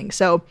everything.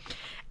 So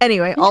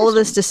anyway, all of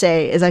this to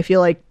say is I feel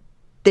like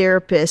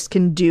therapists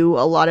can do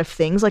a lot of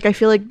things. Like I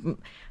feel like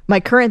my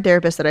current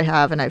therapist that I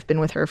have, and I've been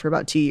with her for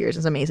about 2 years,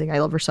 is amazing. I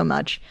love her so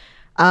much.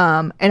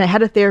 And I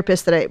had a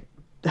therapist that I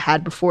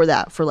had before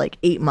that for like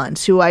 8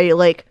 months who I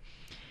like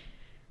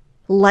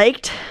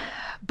liked,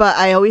 but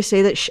I always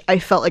say that I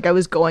felt like I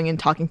was going and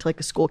talking to like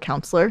a school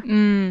counselor.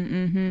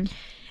 And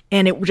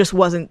it just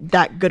wasn't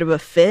that good of a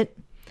fit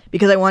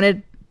because I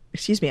wanted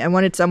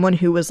someone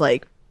who was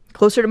like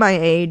closer to my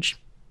age,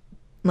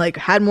 like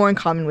had more in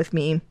common with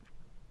me.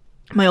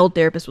 My old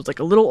therapist was like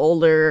a little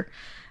older,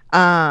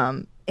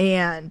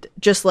 and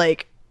just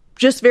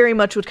very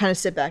much would kind of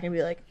sit back and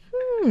be like,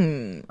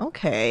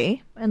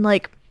 okay. And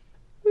like,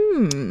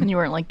 And you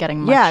weren't like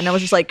getting much. yeah. And I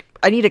was just like,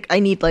 I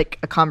need like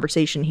a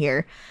conversation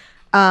here.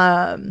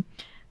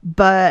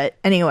 But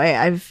anyway,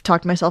 I've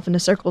talked myself into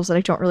circles that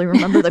I don't really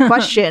remember the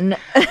question.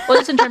 Well,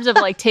 just in terms of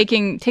like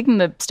taking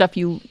the stuff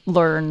you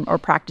learn or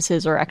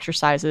practices or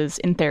exercises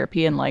in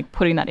therapy and like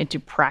putting that into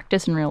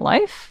practice in real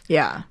life.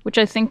 Yeah. Which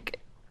I think,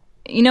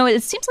 you know,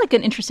 it seems like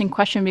an interesting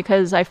question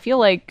because I feel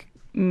like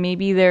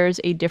maybe there's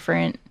a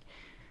different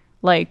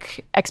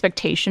like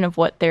expectation of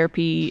what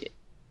therapy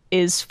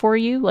is for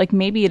you. Like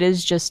maybe it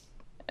is just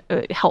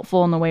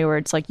helpful in the way where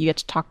it's like you get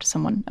to talk to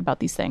someone about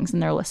these things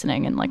and they're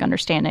listening and like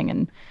understanding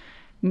and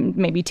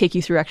maybe take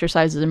you through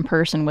exercises in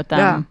person with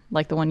them,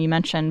 like the one you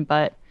mentioned,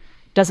 but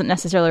doesn't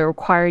necessarily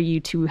require you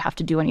to have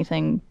to do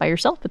anything by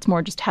yourself. It's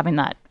more just having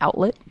that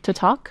outlet to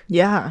talk.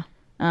 Yeah.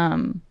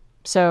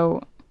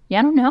 So yeah,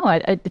 I don't know.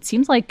 It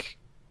seems like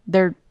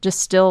they're just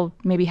still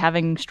maybe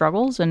having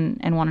struggles and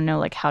want to know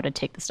like how to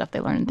take the stuff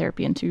they learn in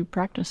therapy into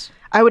practice.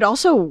 I would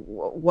also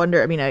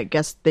wonder, I mean, I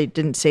guess they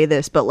didn't say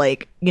this, but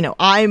like, you know,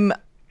 I'm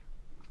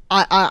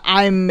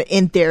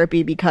in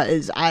therapy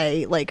because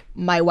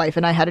my wife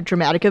and I had a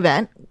traumatic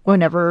event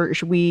whenever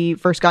we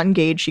first got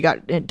engaged. She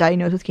got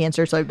diagnosed with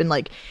cancer. So I've been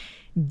like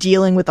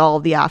dealing with all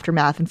of the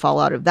aftermath and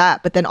fallout of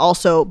that. But then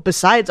also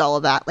besides all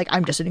of that, like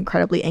I'm just an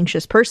incredibly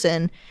anxious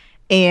person.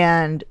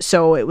 And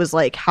so it was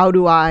like, how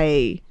do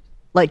I,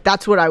 like,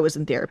 that's what I was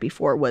in therapy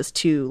for, was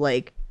to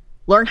like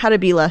learn how to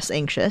be less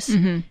anxious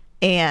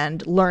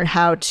and learn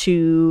how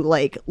to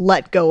like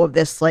let go of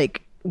this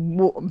like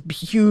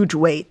huge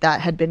weight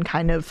that had been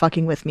kind of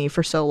fucking with me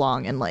for so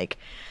long and like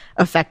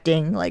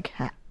affecting like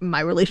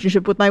my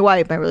relationship with my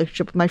wife, my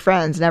relationship with my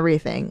friends and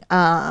everything.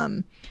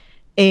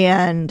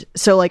 And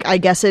so like I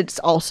guess it's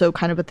also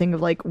kind of a thing of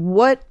like,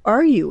 what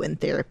are you in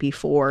therapy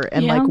for?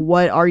 And like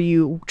what are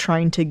you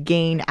trying to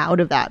gain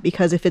out of that?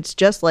 Because if it's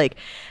just like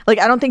I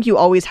don't think you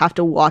always have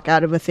to walk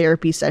out of a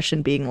therapy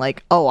session being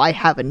like, oh, I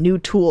have a new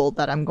tool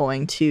that I'm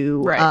going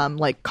to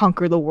like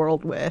conquer the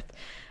world with.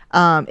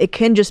 It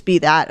can just be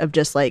that of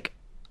just like,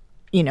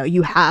 you know,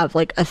 you have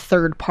like a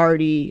third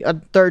party, a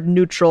third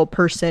neutral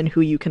person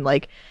who you can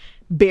like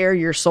bare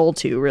your soul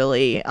to,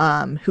 really,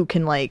 who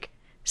can like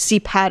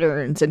see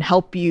patterns and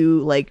help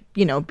you like,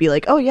 you know, be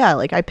like, oh yeah,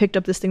 like I picked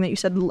up this thing that you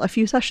said a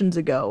few sessions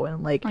ago,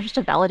 and like, or just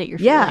to validate your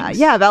feelings.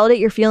 Yeah, validate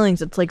your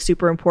feelings. It's like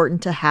super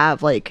important to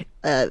have like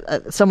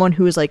someone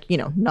who is like, you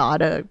know,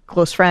 not a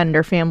close friend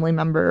or family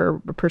member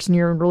or a person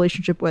you're in a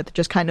relationship with,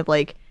 just kind of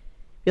like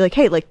be like,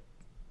 hey, like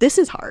this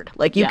is hard.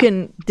 Like you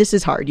can, this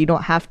is hard. You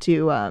don't have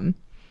to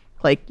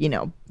like, you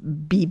know,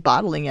 be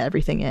bottling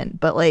everything in.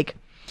 But like,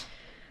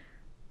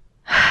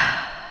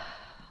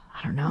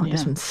 I don't know.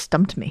 This one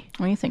stumped me.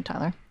 What do you think,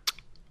 Tyler?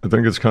 I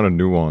think it's kind of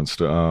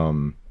nuanced.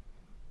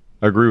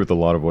 I agree with a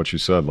lot of what you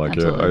said. Like,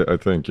 I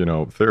think, you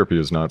know, therapy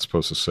is not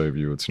supposed to save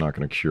you. It's not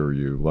going to cure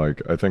you.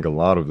 Like, I think a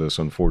lot of this,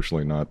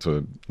 unfortunately, not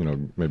to, you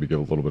know, maybe give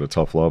a little bit of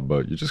tough love,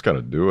 but you just got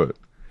to do it.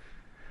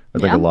 I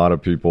think a lot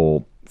of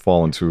people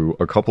fall into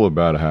a couple of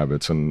bad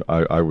habits, and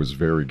I was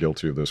very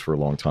guilty of this for a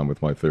long time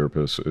with my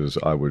therapist, is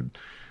I would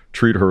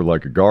treat her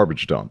like a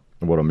garbage dump.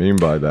 And what I mean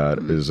by that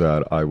is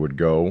that I would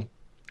go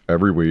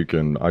every week,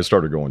 and I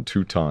started going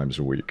 2 times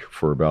a week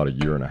for about a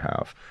year and a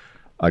half.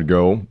 I'd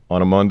go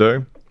on a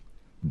Monday,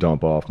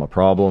 dump off my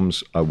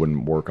problems. I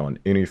wouldn't work on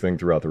anything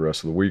throughout the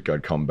rest of the week.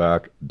 I'd come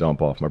back,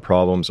 dump off my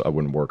problems. I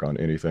wouldn't work on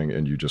anything,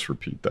 and you just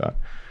repeat that.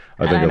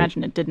 I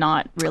imagine it did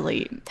not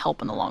really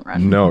help in the long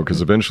run. No,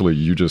 because eventually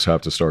you just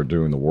have to start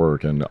doing the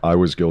work. And I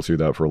was guilty of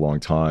that for a long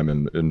time,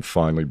 and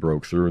finally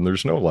broke through. And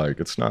there's no like,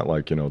 it's not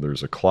like, you know,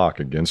 there's a clock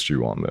against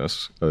you on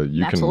this.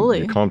 You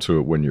can come to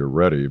it when you're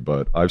ready.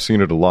 But I've seen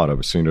it a lot.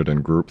 I've seen it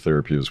in group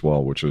therapy as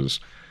well, which is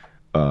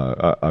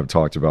I've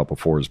talked about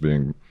before as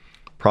being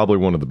probably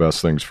one of the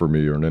best things for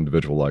me or an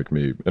individual like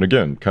me. And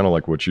again, kind of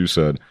like what you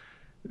said,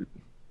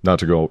 not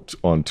to go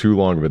on too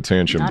long of a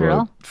tangent,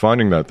 but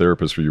finding that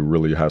therapist for you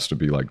really has to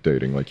be like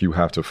dating. Like you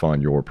have to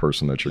find your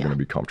person that you're going to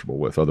be comfortable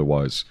with.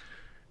 Otherwise,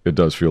 it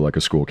does feel like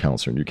a school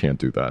counselor, and you can't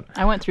do that.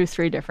 I went through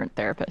 3 different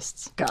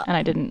therapists, and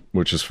I didn't,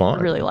 which is fine,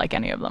 really like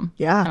any of them.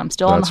 Yeah, and I'm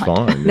still on the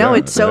hunt. Fine. No,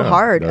 it's so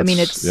hard. I mean,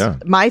 it's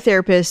my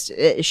therapist.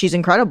 She's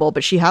incredible,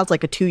 but she has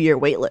like a 2-year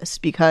wait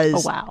list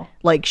because,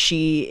 like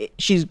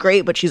she's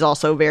great, but she's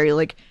also very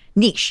like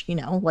niche, you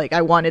know, like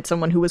I wanted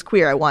someone who was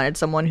queer. I wanted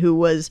someone who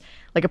was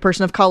like a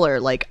person of color.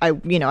 Like I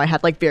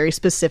had like very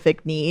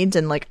specific needs,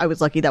 and like I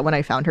was lucky that when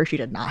I found her, she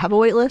did not have a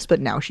wait list, but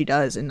now she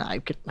does, and I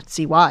could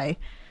see why.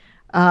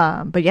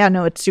 But yeah,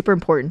 no, it's super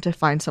important to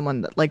find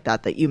someone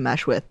that you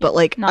mesh with. But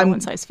like, not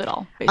one size fit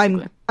all.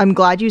 Basically. I'm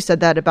glad you said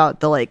that about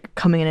the like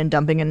coming in and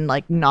dumping and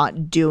like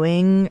not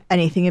doing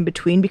anything in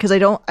between, because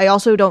I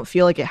also don't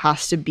feel like it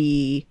has to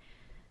be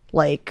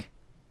like,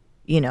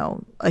 you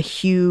know, a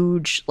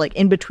huge like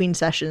in between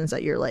sessions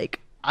that you're like,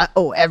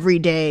 every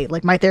day,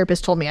 like my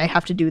therapist told me I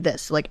have to do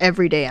this. Like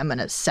every day I'm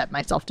gonna set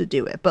myself to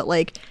do it. But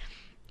like,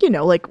 you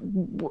know, like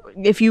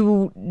if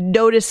you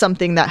notice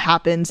something that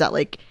happens that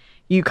like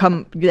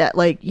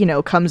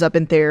comes up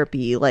in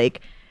therapy, like,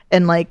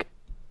 and like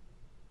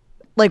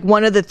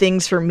one of the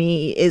things for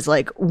me is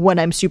like when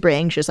I'm super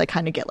anxious, I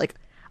kind of get like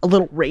a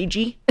little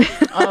ragey.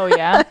 Oh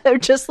yeah.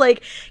 Just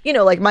like, you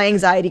know, like my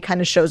anxiety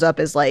kind of shows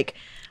up as like,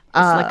 it's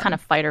like kind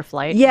of fight or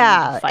flight.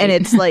 Yeah. And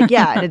it's like,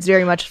 yeah. And it's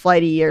very much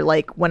flighty, or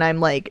like when I'm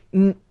like,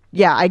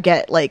 I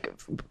get like,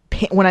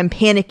 when I'm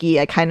panicky,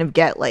 I kind of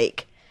get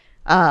like,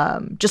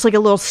 just like a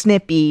little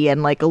snippy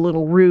and like a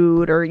little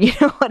rude, or you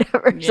know,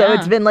 whatever. Yeah. So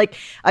it's been like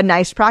a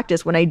nice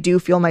practice when I do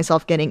feel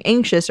myself getting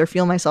anxious or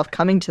feel myself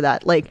coming to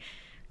that, like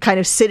kind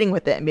of sitting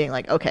with it and being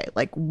like, okay,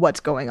 like what's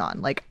going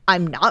on? Like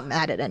I'm not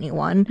mad at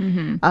anyone.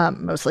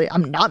 Mm-hmm. Mostly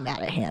I'm not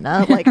mad at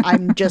Hannah. Like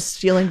I'm just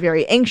feeling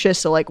very anxious.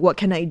 So like what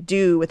can I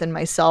do within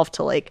myself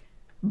to like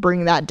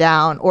bring that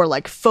down, or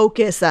like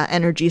focus that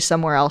energy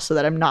somewhere else so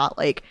that I'm not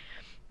like,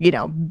 you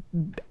know,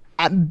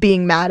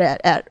 being mad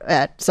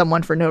at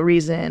someone for no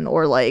reason,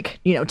 or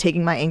like, you know,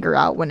 taking my anger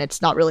out when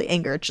it's not really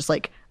anger. It's just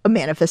like a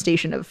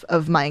manifestation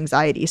of my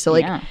anxiety. So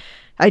like, yeah.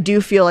 I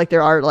do feel like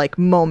there are like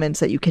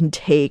moments that you can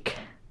take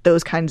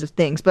those kinds of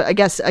things. But I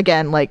guess,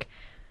 again, like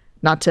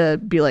not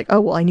to be like, oh,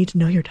 well, I need to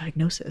know your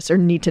diagnosis or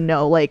need to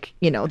know like,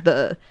 you know,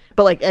 but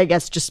like, I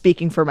guess just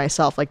speaking for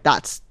myself, like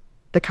that's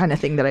the kind of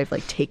thing that I've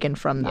like taken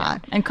from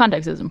that. And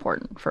context is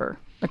important for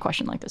a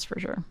question like this for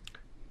sure.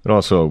 And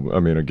also, I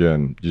mean,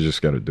 again, you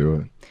just got to do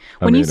it.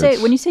 When you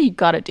say you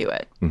got to do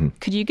it, mm-hmm.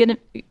 could you get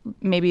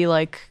maybe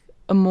like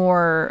a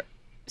more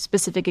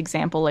specific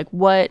example? Like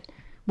what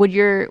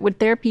would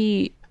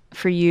therapy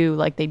for you,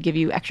 like they'd give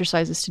you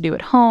exercises to do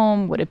at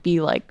home? Would it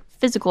be like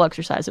physical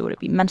exercise? Or would it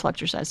be mental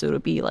exercise? Or would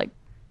it be like,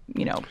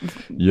 you know,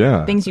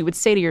 things you would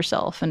say to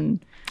yourself?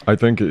 And I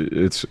think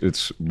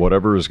it's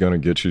whatever is going to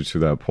get you to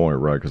that point,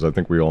 right? Because I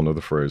think we all know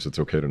the phrase, it's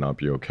okay to not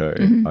be okay.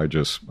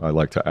 Mm-hmm. I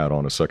like to add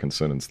on a second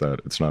sentence that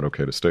it's not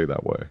okay to stay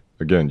that way.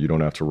 Again, you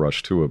don't have to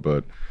rush to it,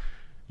 but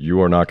you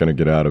are not going to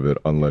get out of it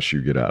unless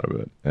you get out of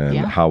it. And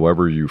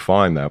however you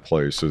find that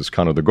place is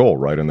kind of the goal,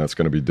 right? And that's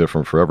going to be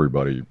different for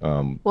everybody.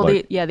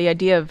 The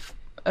idea of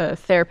a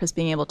therapist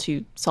being able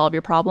to solve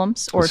your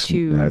problems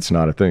that's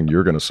not a thing.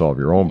 You're going to solve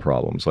your own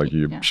problems. Like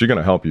she's going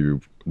to help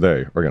you.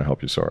 They are going to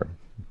help you. Sorry.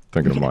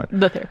 Thinking of mine.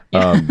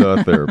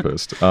 The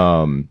therapist.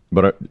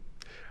 But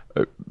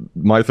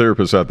my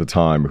therapist at the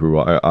time, who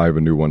I have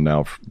a new one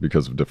now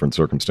because of different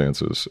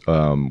circumstances,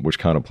 which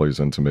kind of plays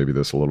into maybe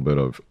this a little bit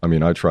of, I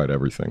mean, I tried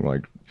everything.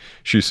 Like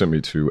she sent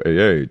me to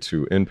AA,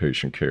 to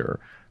inpatient care,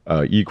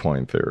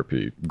 equine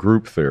therapy,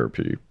 group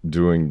therapy,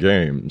 doing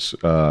games.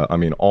 I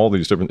mean, all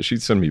these different,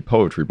 she'd send me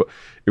poetry, but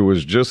it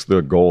was just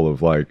the goal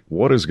of like,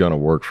 what is going to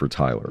work for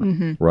Tyler,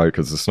 mm-hmm. right?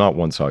 Because it's not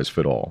one size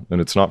fit all. And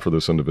it's not for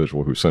this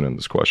individual who sent in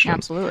this question.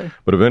 Absolutely.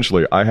 But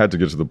eventually I had to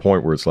get to the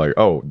point where it's like,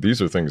 oh,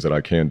 these are things that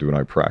I can do and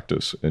I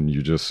practice. And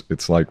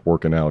it's like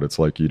working out. It's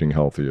like eating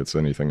healthy. It's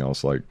anything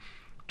else. Like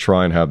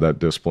try and have that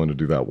discipline to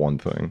do that one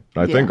thing.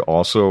 And I think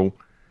also,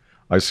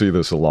 I see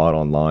this a lot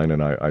online,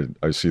 and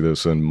I see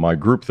this in my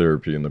group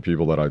therapy and the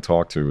people that I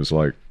talk to is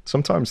like,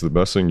 sometimes the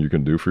best thing you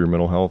can do for your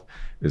mental health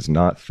is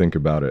not think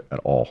about it at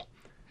all,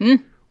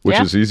 which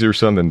is easier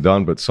said than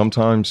done. But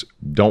sometimes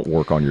don't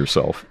work on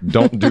yourself.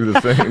 Don't do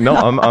the thing. No,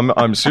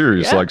 I'm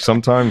serious. Like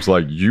sometimes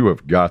like you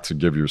have got to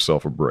give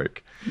yourself a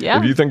break. Yeah.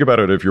 If you think about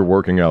it, if you're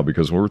working out,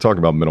 because when we're talking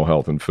about mental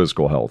health and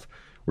physical health,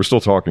 we're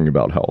still talking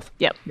about health.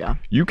 Yep. Yeah.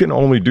 You can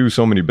only do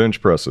so many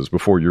bench presses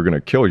before you're going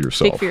to kill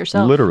yourself. Speak for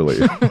yourself. Literally.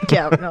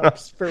 Yeah, no,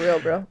 it's for real,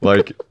 bro.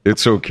 Like,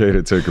 it's okay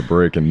to take a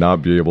break and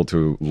not be able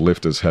to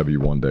lift as heavy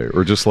one day.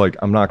 Or just like,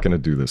 I'm not going to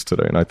do this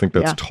today. And I think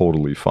that's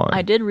totally fine.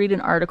 I did read an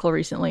article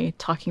recently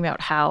talking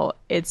about how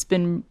it's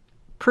been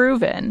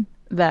proven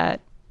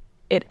that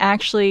it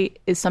actually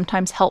is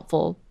sometimes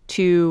helpful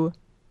to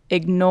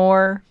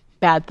ignore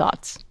bad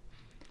thoughts.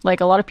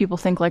 Like, a lot of people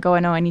think like, oh, I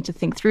know I need to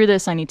think through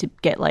this. I need to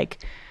get like...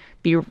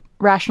 be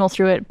rational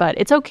through it, but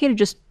it's okay to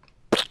just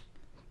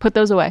put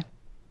those away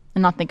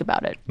and not think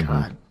about it.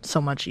 God,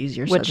 so much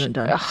easier said than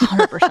done.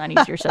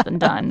 100% easier said than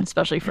done,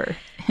 especially for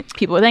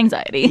people with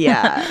anxiety.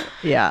 Yeah.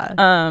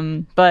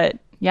 But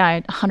yeah,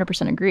 I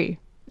 100% agree.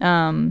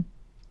 Something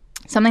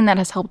that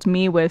has helped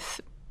me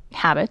with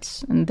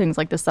habits and things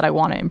like this that I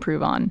want to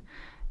improve on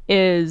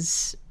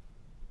is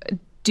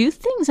do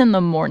things in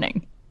the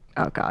morning.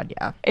 Oh God,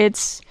 yeah.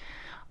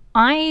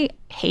 I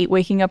hate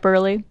waking up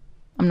early.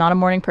 I'm not a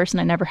morning person.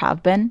 I never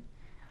have been.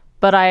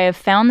 but I have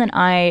found that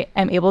I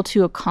am able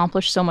to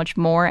accomplish so much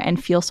more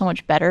and feel so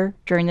much better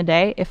during the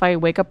day if I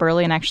wake up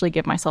early and actually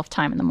give myself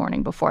time in the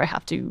morning before I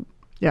have to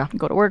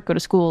go to work, go to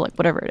school, like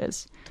whatever it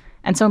is.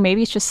 And so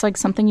maybe it's just like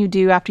something you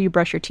do after you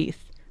brush your teeth.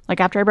 Like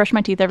after I brush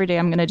my teeth every day,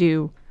 I'm going to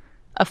do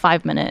a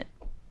 5-minute,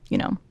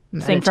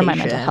 thing for my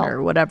mental health.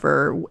 Or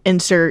whatever,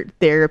 insert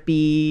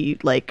therapy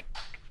like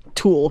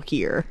tool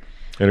here.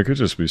 And it could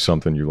just be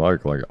something you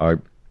like. Like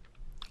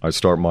I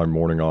start my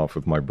morning off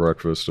with my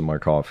breakfast and my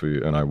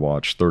coffee, and I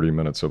watch 30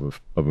 minutes of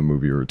a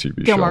movie or a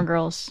TV Gilmore show.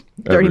 Girls.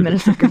 30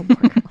 minutes of Gilmore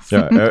Girls.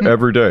 Yeah,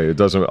 every day. It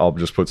doesn't. I'll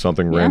just put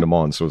something random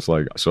on, so it's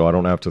like so I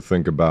don't have to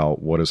think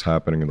about what is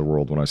happening in the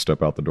world when I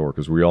step out the door,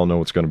 because we all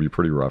know it's going to be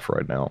pretty rough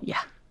right now.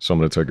 Yeah. So I'm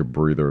going to take a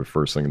breather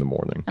first thing in the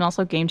morning. And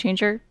also, game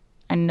changer.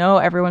 I know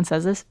everyone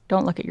says this.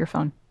 Don't look at your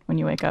phone when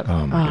you wake up.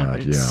 Oh my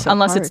God, yeah. so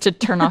Unless hard. it's to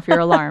turn off your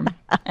alarm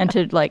and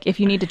to like if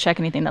you need to check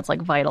anything that's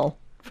like vital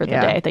for the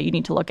day that you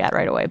need to look at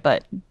right away.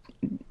 But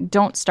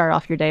don't start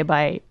off your day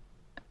by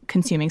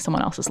consuming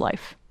someone else's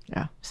life.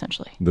 Yeah.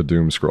 Essentially. The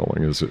doom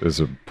scrolling is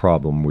a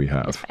problem we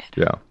have. It's bad.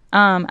 Yeah.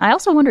 I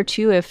also wonder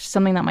too if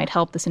something that might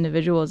help this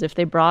individual is if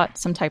they brought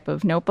some type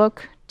of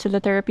notebook to the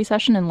therapy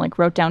session and like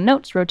wrote down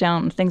notes, wrote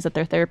down things that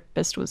their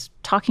therapist was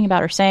talking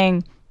about or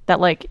saying that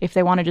like if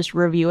they want to just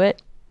review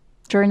it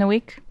during the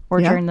week or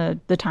during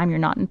the time you're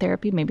not in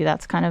therapy, maybe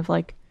that's kind of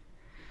like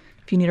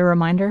if you need a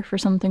reminder for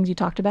some things you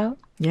talked about.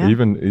 Yeah.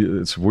 Even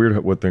it's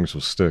weird what things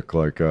will stick.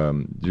 Like,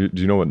 do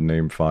you know what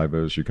Name 5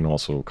 is? You can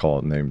also call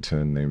it Name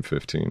 10, Name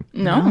 15.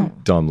 No.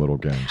 Dumb little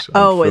games.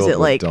 Oh, I'm is filled it with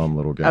like dumb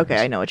little games? Okay,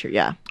 I know what you're.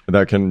 Yeah.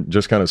 That can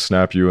just kind of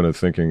snap you into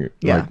thinking,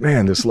 like,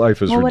 man, this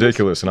life is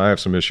ridiculous, and I have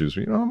some issues.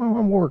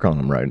 I'm working on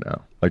them right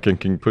now. Like, it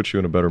can put you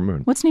in a better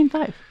mood. What's name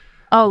 5?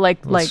 Oh,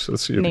 Let's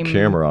see if the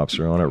camera ops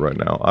are on it right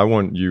now. I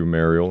want you,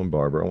 Mariel and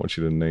Barbara. I want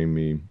you to name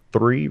me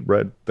 3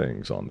 red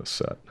things on this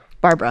set.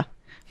 Barbara.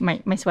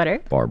 My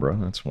sweater. Barbara,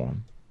 that's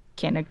one.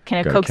 Can of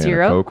Got Coke can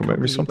Zero. of Coke,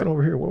 maybe something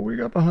over here. What we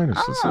got behind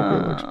us? Let's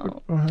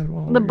look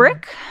behind The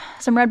brick.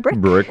 Some red brick.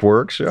 Brick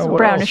works. Yeah. What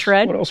brownish else?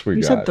 red. What else we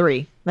You got? said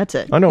 3. That's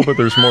it. I know, but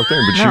there's more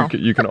things. But No.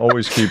 you can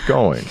always keep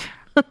going.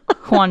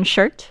 Juan's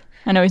shirt.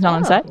 I know he's not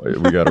on set.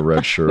 We got a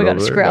red shirt. We got a over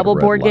there, Scrabble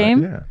red board light.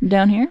 game Yeah.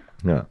 down here.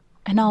 Yeah.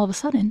 And all of a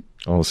sudden,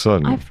 All of a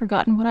sudden. I've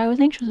forgotten what I was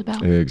anxious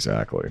about.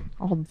 Exactly.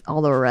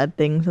 All the red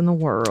things in the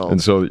world.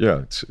 And so,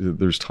 yeah,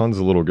 there's tons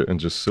of little and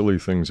just silly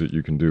things that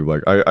you can do.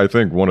 Like, I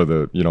think one of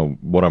the,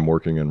 what I'm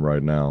working in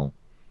right now,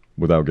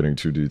 without getting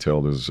too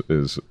detailed,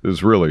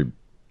 is really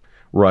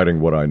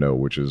writing what I know,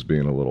 which is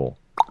being a little,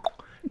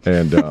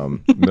 and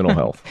mental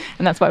health.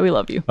 And that's why we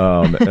love you.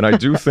 And I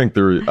do think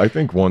I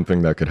think one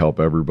thing that could help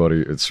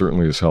everybody, it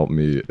certainly has helped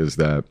me, is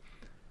that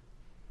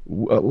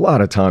a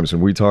lot of times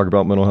when we talk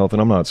about mental health,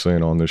 and I'm not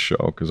saying on this show,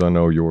 because I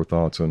know your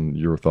thoughts, it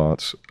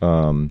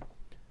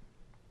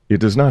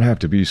does not have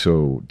to be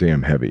so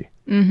damn heavy.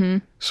 Mm-hmm.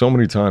 So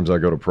many times I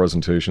go to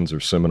presentations or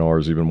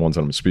seminars, even ones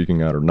that I'm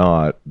speaking at or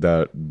not,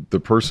 that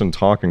the person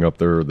talking up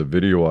there, the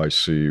video I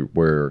see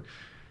where,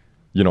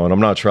 and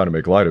I'm not trying to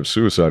make light of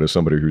suicide as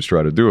somebody who's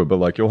tried to do it, but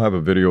like you'll have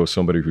a video of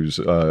somebody who's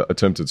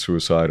attempted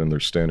suicide and they're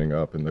standing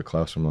up in the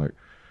classroom like,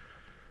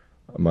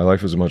 my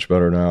life is much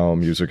better now.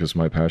 Music is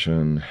my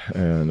passion,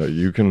 and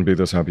you can be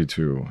this happy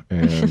too.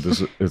 And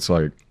it's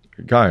like,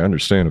 guy, I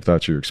understand if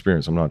that's your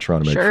experience. I'm not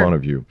trying to make fun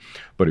of you,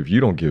 but if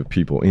you don't give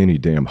people any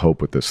damn hope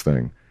with this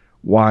thing,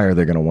 why are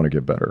they going to want to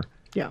get better?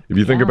 Yeah. If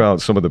you think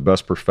about some of the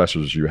best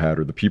professors you had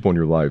or the people in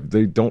your life,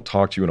 they don't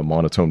talk to you in a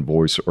monotone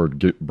voice or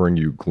bring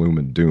you gloom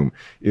and doom.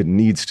 It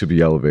needs to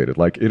be elevated.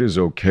 Like, it is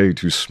okay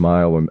to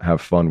smile and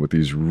have fun with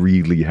these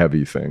really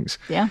heavy things.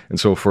 Yeah. And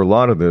so for a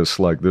lot of this,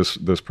 like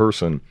this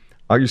person,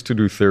 I used to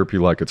do therapy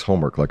like it's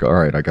homework. Like, all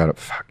right, I got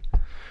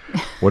to,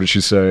 what did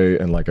she say?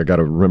 And like, I got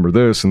to remember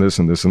this and this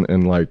and this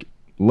and like,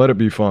 let it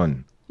be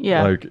fun.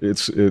 Yeah. Like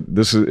it's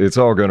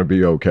all going to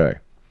be okay.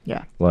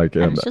 Yeah. Like,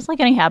 And it's just like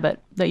any habit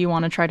that you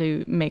want to try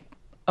to make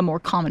a more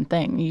common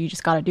thing. You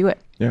just got to do it.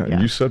 yeah.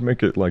 And you said,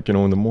 make it like,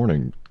 in the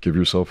morning, give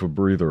yourself a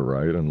breather,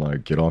 right? And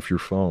like, get off your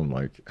phone,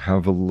 like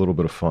have a little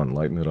bit of fun,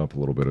 lighten it up a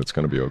little bit. It's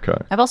going to be okay.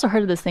 I've also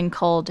heard of this thing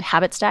called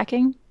habit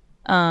stacking,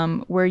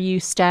 where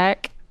you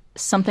stack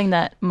something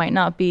that might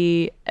not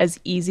be as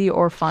easy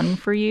or fun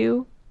for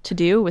you to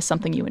do with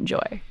something you enjoy.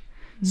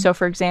 Mm-hmm. So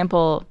for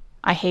example,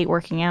 I hate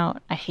working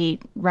out. I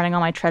hate running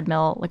on my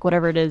treadmill, like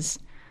whatever it is.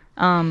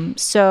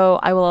 So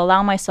I will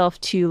allow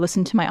myself to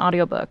listen to my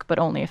audiobook, but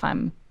only if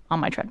I'm on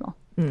my treadmill.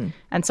 Mm.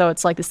 And so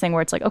it's like this thing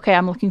where it's like, okay,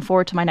 I'm looking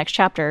forward to my next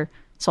chapter,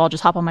 so I'll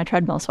just hop on my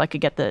treadmill so I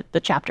could get the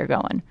chapter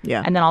going.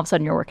 Yeah. And then all of a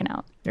sudden you're working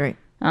out. Right.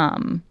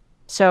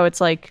 So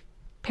it's like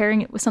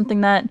pairing it with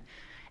something that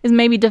is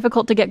maybe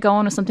difficult to get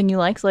going with something you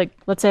like. So like,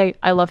 let's say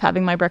I love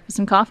having my breakfast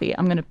and coffee.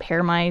 I'm going to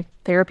pair my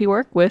therapy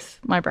work with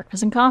my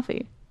breakfast and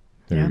coffee.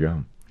 There you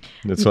go.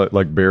 It's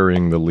like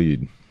burying the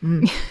lead.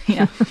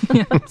 Yeah,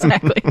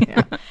 exactly.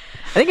 Yeah.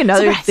 I think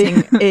another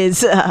thing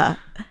is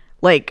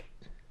like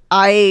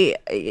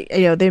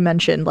they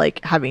mentioned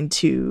like having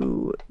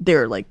to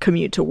their like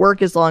commute to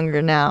work is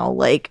longer now.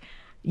 Like,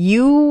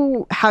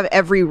 you have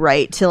every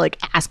right to like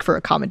ask for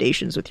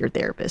accommodations with your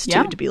therapist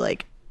too, to be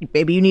like,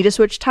 maybe you need to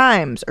switch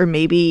times, or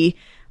maybe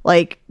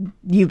like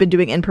you've been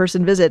doing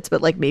in-person visits,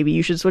 but like maybe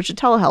you should switch to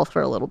telehealth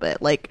for a little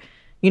bit. Like,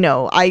 you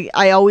know,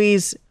 I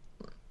always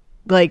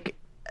like,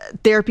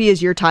 therapy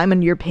is your time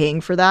and you're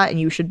paying for that, and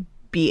you should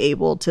be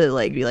able to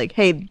like be like,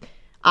 hey,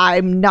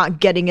 I'm not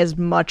getting as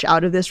much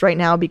out of this right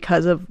now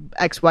because of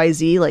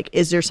XYZ. Like,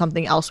 is there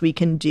something else we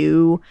can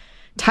do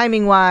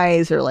timing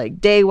wise or like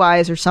day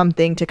wise or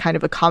something to kind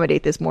of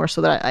accommodate this more,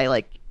 so that I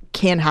like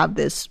can have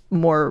this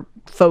more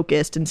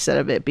focused instead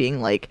of it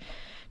being like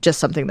just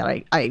something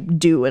that I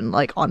do and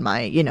like on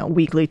my, you know,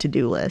 weekly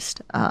to-do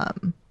list. I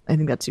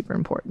think that's super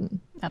important.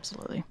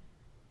 Absolutely.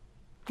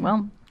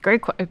 Well,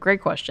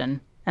 great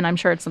question. And I'm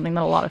sure it's something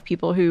that a lot of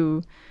people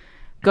who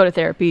go to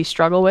therapy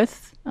struggle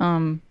with.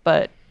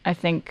 But I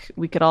think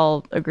we could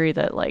all agree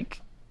that,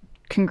 like,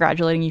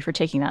 congratulating you for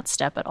taking that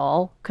step at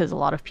all, because a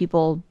lot of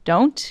people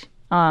don't,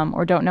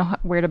 or don't know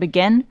where to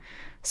begin.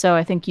 So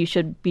I think you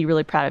should be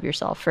really proud of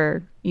yourself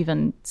for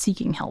even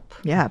seeking help.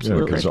 Yeah,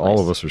 absolutely. Because all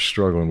of us are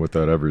struggling with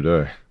that every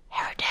day.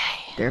 Every day.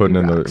 Therapy Putting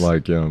in rocks. the,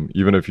 like,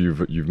 even if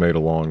you've made a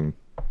long,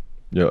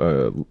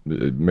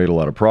 made a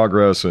lot of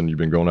progress and you've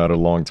been going at it a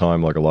long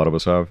time, like a lot of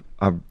us have,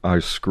 I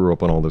screw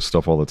up on all this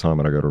stuff all the time,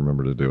 and I got to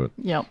remember to do it.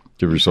 Yep.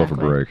 Give yourself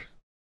Exactly. a break.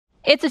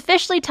 It's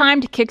officially time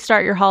to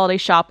kickstart your holiday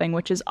shopping,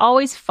 which is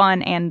always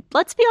fun and,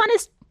 let's be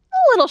honest, a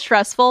little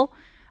stressful.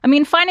 I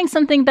mean, finding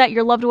something that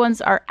your loved ones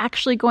are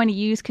actually going to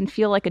use can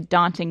feel like a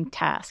daunting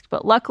task.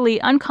 But luckily,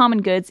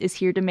 Uncommon Goods is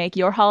here to make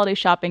your holiday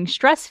shopping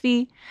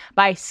stress-free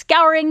by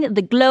scouring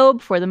the globe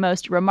for the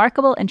most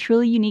remarkable and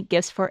truly unique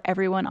gifts for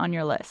everyone on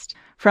your list.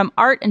 From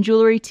art and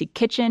jewelry to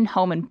kitchen,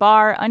 home, and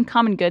bar,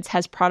 Uncommon Goods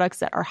has products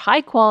that are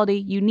high quality,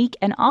 unique,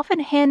 and often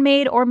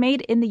handmade or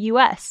made in the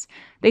US.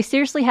 They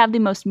seriously have the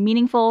most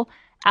meaningful,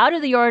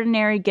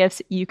 out-of-the-ordinary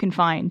gifts you can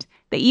find.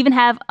 They even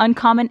have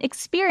uncommon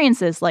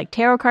experiences like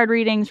tarot card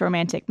readings,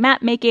 romantic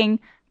map making,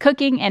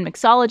 cooking and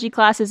mixology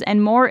classes,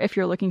 and more if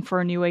you're looking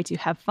for a new way to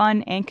have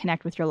fun and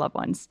connect with your loved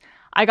ones.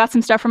 I got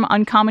some stuff from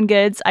Uncommon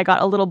Goods. I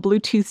got a little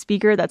Bluetooth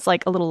speaker that's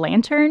like a little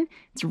lantern.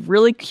 It's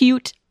really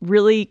cute,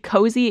 really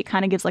cozy. It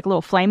kind of gives like a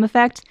little flame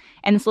effect.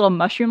 And this little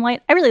mushroom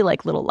light. I really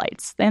like little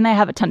lights. And they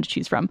have a ton to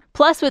choose from.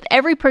 Plus, with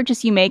every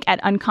purchase you make at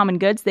Uncommon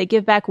Goods, they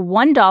give back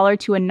 $1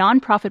 to a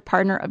nonprofit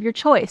partner of your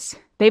choice.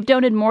 They've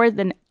donated more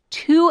than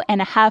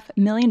 $2.5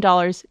 million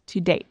to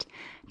date.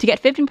 To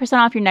get 15%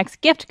 off your next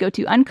gift, go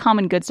to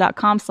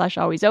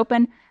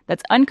uncommongoods.com/alwaysopen.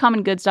 That's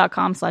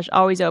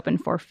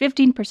uncommongoods.com/alwaysopen for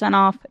 15%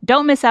 off.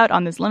 Don't miss out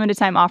on this limited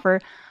time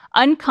offer.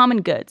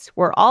 Uncommon Goods.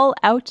 We're all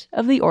out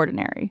of the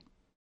ordinary.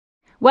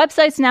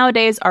 Websites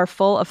nowadays are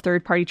full of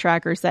third-party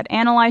trackers that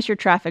analyze your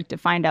traffic to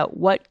find out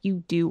what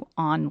you do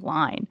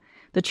online.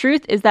 The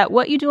truth is that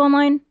what you do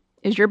online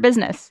is your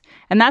business.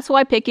 And that's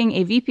why picking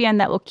a VPN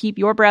that will keep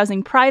your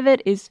browsing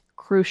private is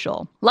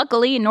crucial.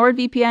 Luckily,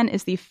 NordVPN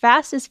is the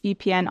fastest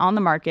VPN on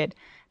the market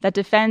that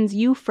defends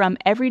you from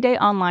everyday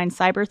online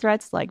cyber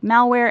threats like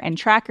malware and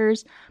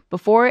trackers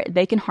before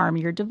they can harm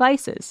your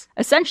devices.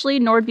 Essentially,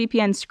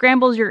 NordVPN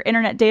scrambles your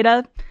internet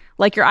data,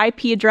 like your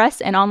IP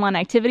address and online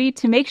activity,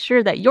 to make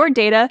sure that your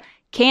data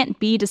can't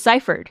be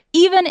deciphered,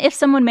 even if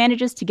someone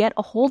manages to get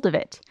a hold of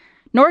it.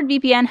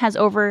 NordVPN has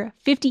over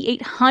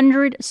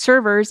 5,800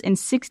 servers in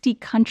 60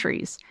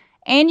 countries,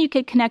 and you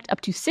can connect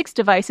up to 6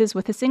 devices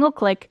with a single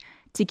click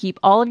to keep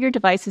all of your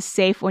devices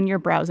safe when you're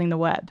browsing the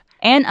web.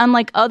 And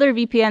unlike other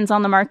VPNs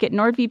on the market,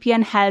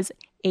 NordVPN has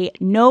a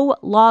no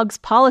logs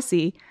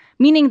policy,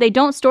 meaning they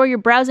don't store your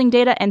browsing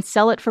data and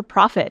sell it for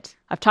profit.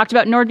 I've talked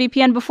about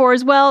NordVPN before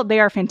as well. They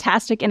are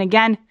fantastic, and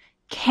again,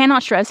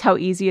 cannot stress how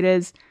easy it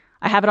is.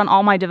 I have it on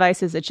all my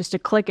devices. It's just a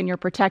click and you're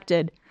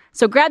protected.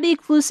 So grab the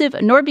exclusive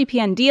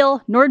NordVPN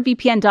deal,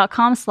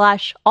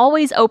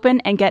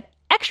 nordvpn.com/alwaysopen, and get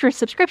extra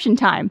subscription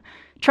time.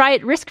 Try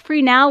it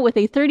risk-free now with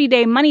a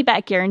 30-day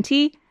money-back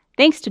guarantee.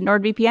 Thanks to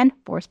NordVPN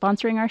for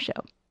sponsoring our show.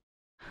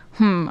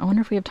 I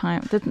wonder if we have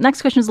time. The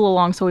next question is a little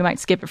long, so we might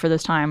skip it for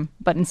this time.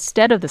 But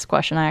instead of this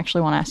question, I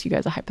actually want to ask you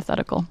guys a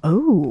hypothetical.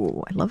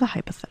 Oh, I love a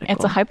hypothetical.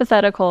 It's a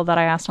hypothetical that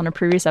I asked on a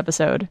previous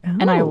episode,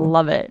 and I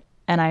love it.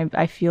 And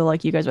I feel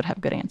like you guys would have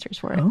good answers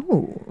for it.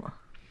 Oh,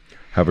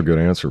 Have a good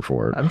answer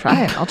for it. I'm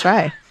trying. I'll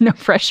try. No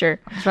pressure.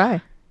 I'll try.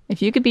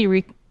 If you could be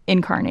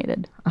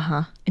reincarnated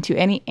into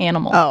any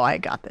animal Oh, I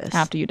got this.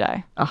 after you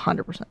die,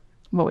 100%.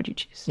 what would you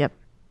choose? Yep.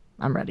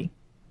 I'm ready.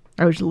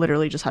 I was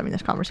literally just having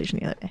this conversation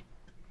the other day.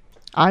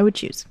 I would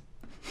choose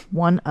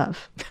one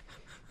of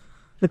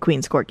the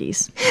Queen's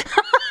corgis.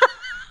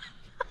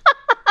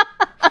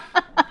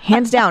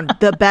 Hands down,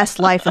 the best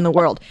life in the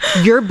world.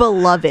 You're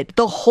beloved.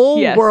 The whole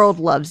Yes. world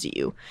loves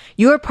you.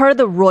 You are part of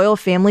the royal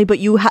family, but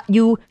you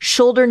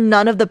shoulder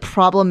none of the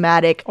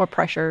problematic Or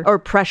pressure. or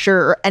pressure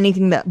or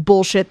anything that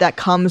bullshit that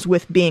comes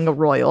with being a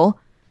royal.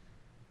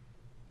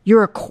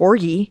 You're a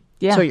corgi,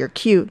 Yeah. so you're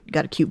cute. You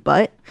got a cute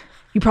butt.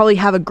 You probably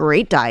have a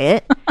great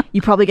diet.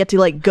 You probably get to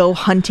like go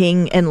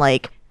hunting and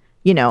like,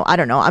 you know, I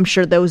don't know. I'm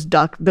sure those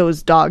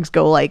dogs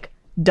go like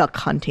duck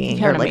hunting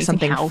have or an like amazing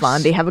something house.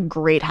 fun. They have a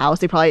great house.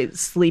 They probably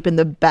sleep in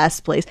the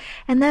best place.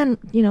 And then,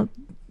 you know,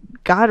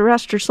 God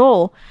rest her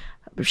soul,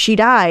 she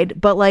died,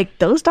 but like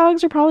those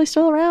dogs are probably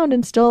still around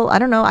and still, I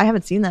don't know, I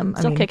haven't seen them.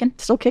 Still kicking.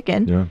 Still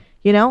kicking. Yeah.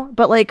 You know,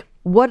 but like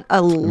what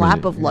a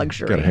lap of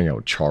luxury. Got to hang out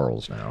with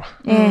Charles now.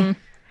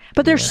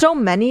 But there's so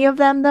many of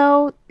them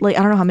though. Like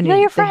I don't know how many. Yeah,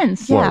 your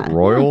friends. Yeah. What,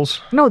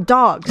 royals? No,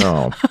 dogs.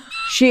 Oh,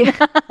 She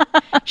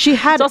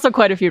had It's also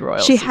quite a few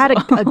royals. she as had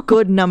well. a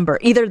good number.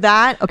 Either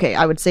that, okay,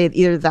 I would say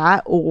either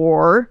that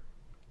or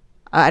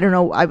I don't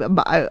know.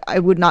 I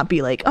would not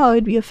be like, oh,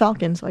 it'd be a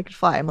falcon so I could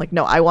fly. I'm like,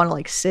 no, I want to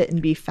like sit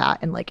and be fat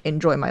and like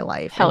enjoy my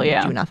life. Hell and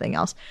yeah. do nothing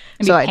else.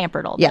 And so be I'd-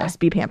 pampered all day. Yes,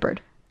 be pampered.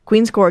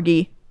 Queen's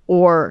corgi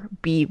or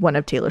be one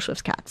of Taylor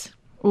Swift's cats.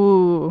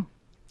 Ooh.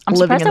 I'm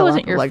Living surprised in that the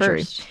wasn't lap your of luxury.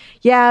 first.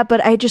 Yeah,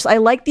 but I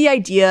like the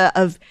idea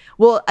of,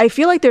 well, I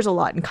feel like there's a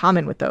lot in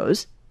common with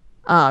those.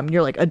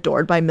 You're like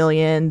adored by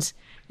millions.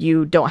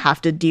 You don't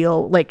have to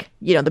deal, like,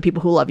 you know, the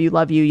people who love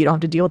you. You don't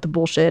have to deal with the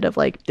bullshit of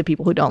like the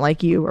people who don't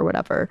like you or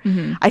whatever.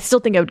 I still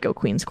think I would go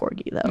Queen's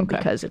corgi though,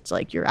 because it's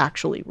like you're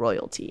actually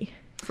royalty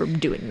for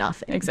doing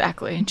nothing.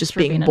 Exactly. Just For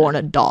being born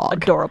a dog.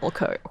 adorable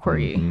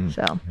corgi.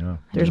 So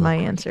there's my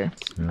answer.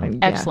 Yeah.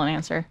 Excellent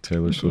answer.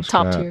 Taylor Swift's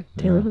Top cat. tier.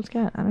 Taylor Swift's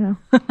cat. I don't know.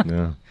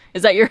 Yeah.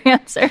 Is that your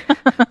answer?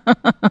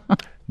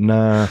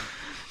 Nah,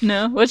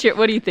 No. What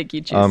do you think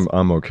you choose?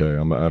 I'm okay.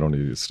 I don't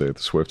need to stay at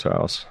the Swift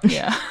house.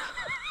 yeah.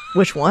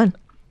 Which one?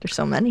 There's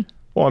so many.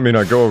 Well, I mean,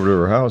 I go over to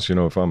her house. You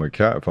know, if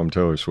I'm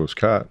Taylor Swift's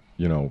cat,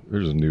 you know,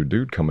 there's a new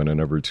dude coming in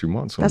every 2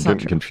 months. I'm That's not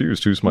getting true.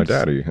 confused. Who's my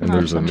daddy? And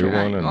there's a new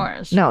one.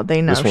 And No,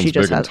 they know this one's she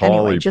just big and has. tall.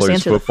 Anyway, He just plays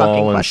answer the fucking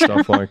football and question.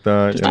 stuff like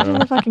that. You Answer know?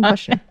 the fucking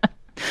question.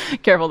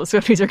 Careful, the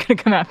Swifties are going to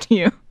come after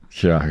you.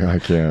 Yeah, I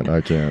can't. I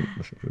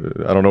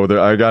don't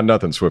know. I got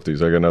nothing,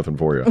 Swifties. I got nothing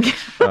for you.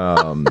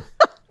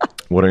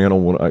 What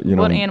animal? You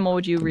know, What animal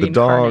would you the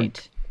dog.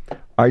 reincarnate?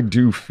 I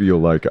do feel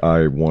like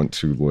I want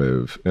to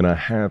live in a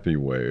happy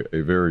way,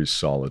 a very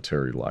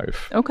solitary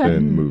life. Okay.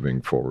 In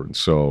moving forward,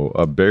 so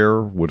a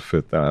bear would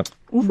fit that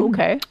Ooh,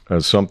 okay.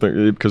 as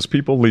something because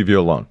people leave you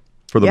alone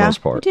for the Yeah, most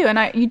You part. do,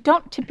 and you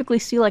don't typically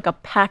see like a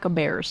pack of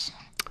bears,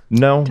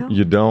 No,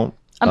 you don't.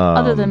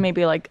 other than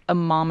maybe like a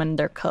mom and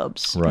their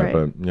cubs, Right, Right.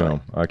 but you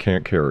know, I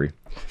can't carry.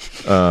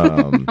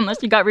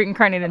 unless you got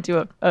reincarnated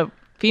into a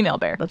female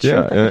bear. That's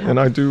Yeah, true. and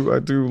I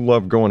do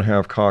love going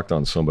half cocked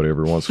on somebody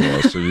every once in a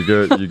while. So you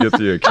get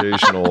the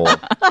occasional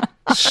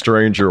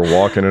stranger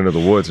walking into the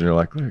woods, and you're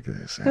like, look at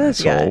this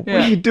this guy. asshole. What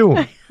are you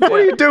doing? What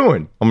are you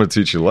doing? I'm going to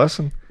teach you a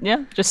lesson,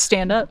 Yeah, just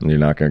stand up. and you're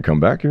not going to come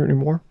back here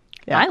anymore.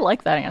 I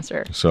like that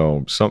answer.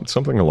 So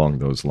something along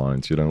those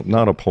lines. You know,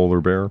 not a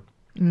polar bear.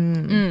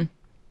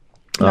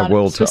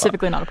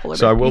 Specifically not a polar bear.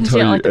 So I will because tell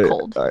you you,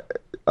 don't like the cold.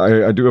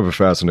 I do have a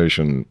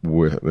fascination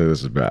with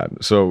this is bad.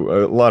 So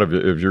a lot of you,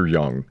 if you're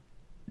young,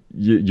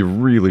 you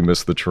really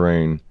miss the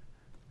train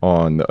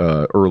on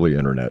early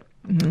internet,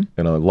 and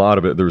a lot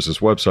of it. There's this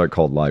website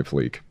called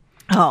LiveLeak.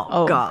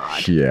 Oh,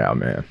 God. Yeah,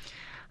 man.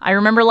 I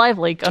remember Live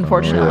Leak,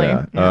 unfortunately.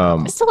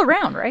 Yeah. It's still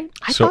around, right?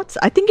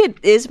 I think it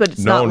is, but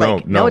it's not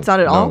like. No, it's not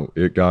at all. No,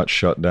 it got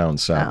shut down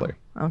sadly.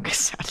 Okay,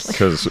 sadly.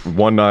 Because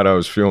one night I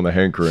was feeling the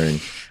hankering.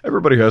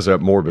 Everybody has that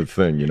morbid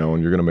thing, you know,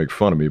 and you're going to make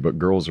fun of me, but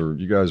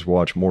you guys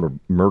watch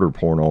murder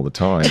porn all the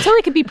time. Until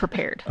we could be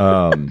prepared.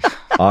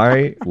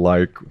 I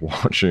like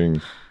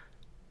watching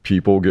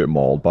people get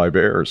mauled by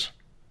bears.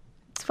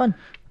 It's fun.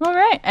 All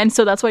right. And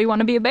so that's why you want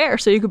to be a bear,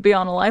 so you could be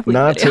on a Live Leak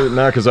video.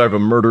 Not because I have a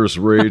murderous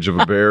rage of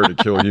a bear to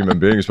kill human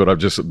beings, but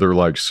they're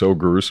like so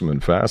gruesome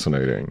and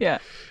fascinating. Yeah.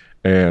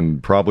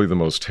 And probably the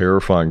most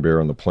terrifying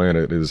bear on the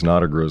planet is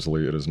not a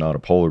grizzly. It is not a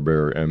polar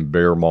bear. And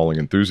bear mauling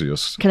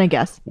enthusiasts, Can I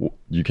guess?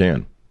 you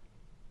can.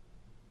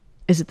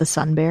 Is it the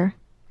sun bear?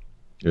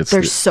 It's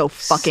They're so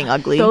fucking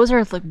ugly. Those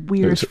are like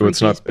weird,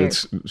 it's not.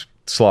 bears. It's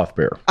sloth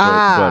bear,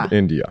 but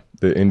India,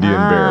 the Indian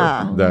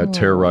bear that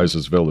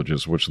terrorizes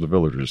villages, which the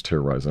villagers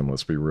terrorize them.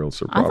 Let's be real, it's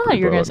their I property. thought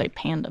you were going but- to say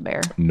panda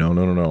bear.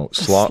 No.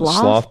 sloth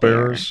Sloth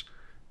bear. bears,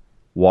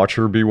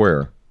 watcher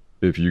beware.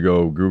 If you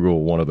go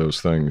Google one of those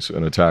things,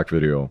 an attack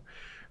video,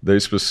 they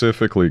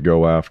specifically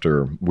go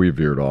after. We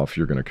veered off.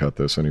 You're going to cut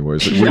this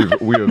anyways.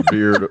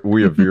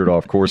 We have veered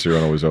off course here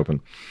on Always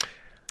Open.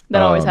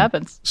 That always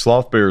happens.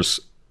 Sloth bears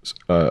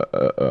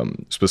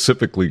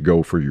specifically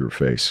go for your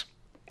face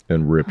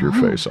and rip your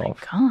face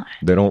off. God.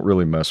 They don't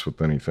really mess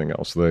with anything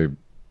else.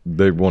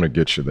 They want to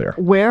get you there.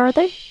 Where are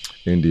they?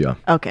 India.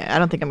 Okay, I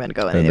don't think I'm going to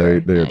go And anywhere.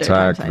 they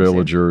attack anytime soon.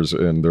 villagers,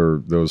 and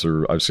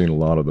I've seen a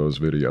lot of those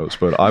videos,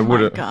 but I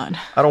wouldn't. God.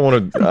 I don't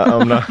want to.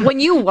 I'm not When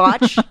you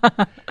watch,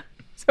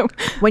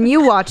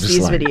 these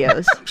like-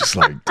 videos, just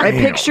like. I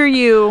damn. picture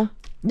you.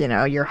 You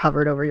know, you're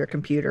hovered over your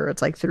computer.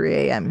 It's like 3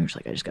 a.m. You're just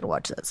like, I just got to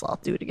watch that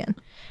sloth do it again.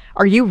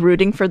 Are you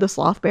rooting for the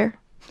sloth bear?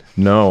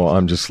 No,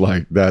 I'm just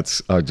like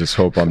that's. I just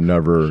hope I'm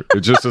never.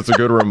 It's a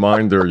good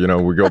reminder. You know,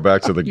 we go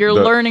back to You're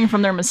learning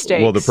from their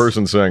mistakes. Well, the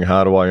person saying,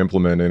 "How do I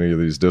implement any of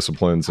these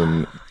disciplines?"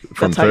 and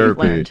from That's how you've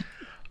therapy, learned.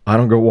 I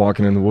don't go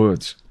walking in the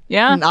woods.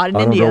 Yeah. Not in I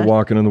don't India. go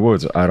walking in the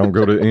woods. I don't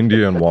go to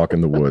India and walk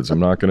in the woods. I'm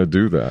not going to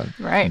do that.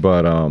 Right.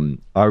 But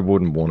I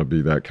wouldn't want to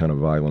be that kind of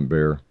violent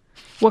bear.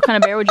 What kind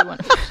of bear would you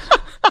want?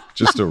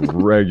 just a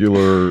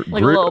regular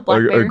Like a little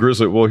black bear? a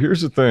grizzly. Well,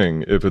 here's the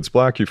thing: if it's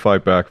black, you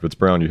fight back. If it's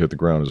brown, you hit the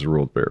ground. As a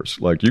rule with bears,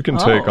 like you can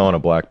take on a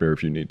black bear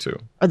if you need to.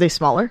 Are they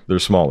smaller? They're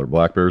smaller.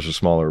 Black bears are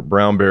smaller.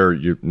 Brown bear,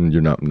 you're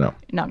not. No,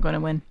 Not going to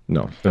win.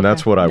 no. And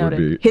that's what I would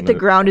Noted. be. Hit the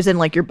ground is in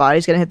like your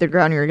body's gonna hit the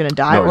ground, you're gonna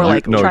die, No, or you-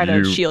 like no, try to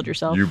you- shield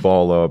yourself. You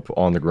ball up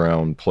on the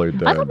ground, play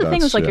dead. I thought the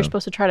thing was like yeah. you're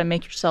supposed to try to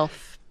make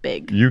yourself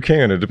big. You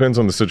can. It depends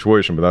on the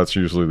situation, but that's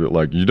usually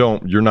like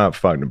you're not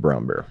fighting a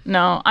brown bear.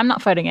 No, I'm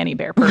not fighting any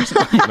bear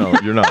personally. No,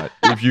 you're not.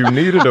 If you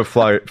needed to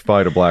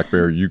fight a black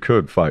bear, you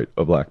could fight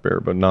a black bear,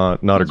 but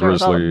not a Those are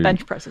all the grizzly,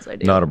 bench presses I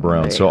do. not a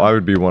brown. So I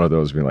would be one of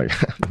those being like,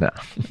 nah,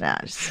 nah,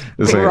 just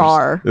this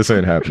roar.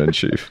 ain't happening,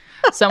 chief.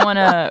 Someone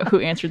who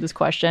answered this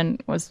question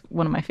was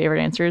one of my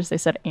favorite answers. They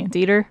said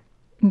anteater.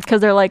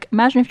 Because they're like,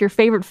 imagine if your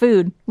favorite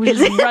food was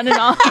just running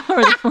all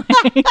over the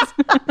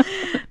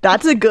place.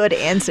 That's a good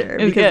answer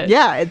It's because good.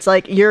 yeah, it's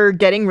like you're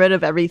getting rid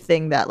of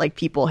everything that like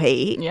people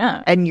hate.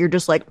 Yeah. and you're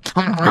just like,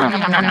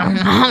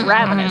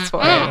 Ravenous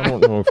for I it.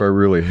 don't know if I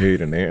really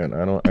hate an ant.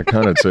 I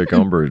kind of take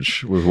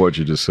umbrage with what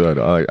you just said.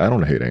 I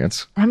don't hate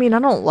ants. I mean, I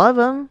don't love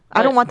them.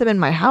 I don't want them in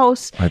my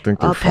house. I think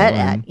they're a pet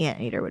fine.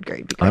 anteater would be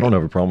great. I don't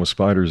have a problem with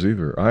spiders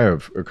either. I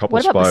have a couple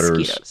What about spiders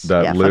mosquitoes?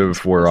 that Yeah, fuck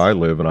live where I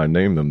live, and I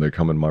name them. They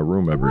come in my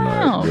room every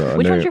Wow. night. Yeah, I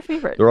Which one's name- your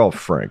favorite? They're all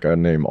Frank. I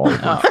name all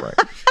of them Frank.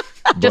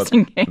 Just But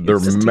in case. They're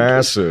Just in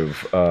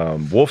massive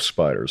wolf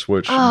spiders,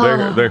 which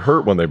they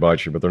hurt when they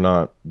bite you, but they're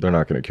not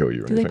going to kill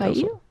you. Or Do they anything bite else.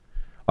 you?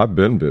 I've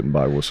been bitten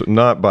by wolves,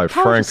 not by I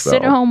Frank was just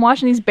sitting though. at home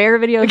watching these bear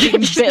videos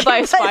getting bit by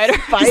a spider.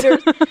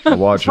 I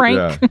watch Frank.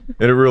 it, yeah,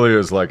 and it really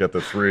is like at the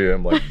 3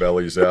 a.m. like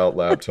belly's out,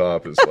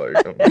 laptop is like,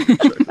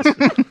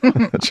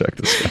 check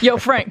this out. Yo,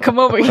 Frank, come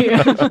over here.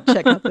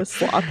 Check out this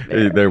sloth.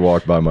 They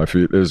walk by my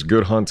feet. There's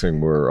good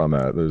hunting where I'm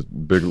at. There's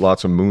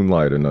lots of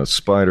moonlight and a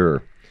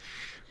spider.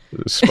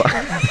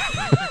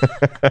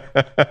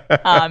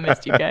 I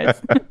missed you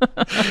guys.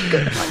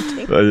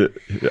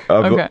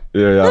 Okay.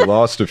 I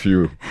lost a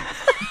few.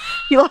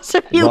 You lost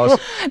a few.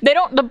 Lost,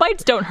 The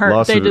bites don't hurt.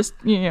 lost They a- just,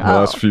 you know.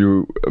 lost a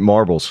few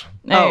marbles.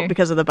 Oh, Hey.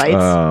 because of the bites.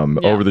 Yeah.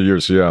 Over the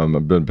years, yeah,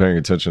 I've been paying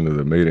attention to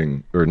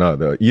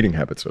the eating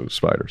habits of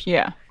spiders.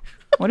 Yeah.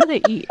 What do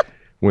they eat?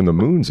 When the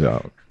moon's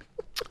out,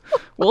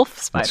 Wolf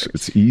spiders.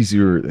 it's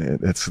easier.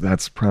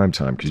 That's prime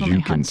time because when you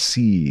they can hunt.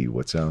 see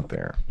what's out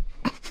there.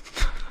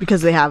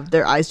 Because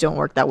their eyes don't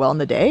work that well in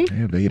the day. They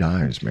have 8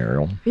 eyes,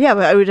 Mariel. Yeah,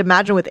 but I would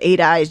imagine with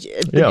 8 eyes,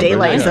 the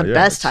daylight is the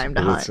best time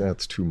to hunt.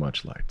 That's too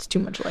much light. It's too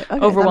much light.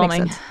 Okay, Overwhelming.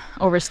 That makes sense.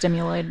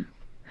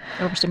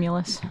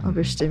 Overstimulus.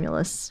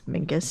 Overstimulus,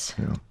 mingus.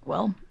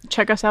 Well,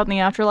 check us out in the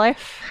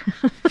afterlife.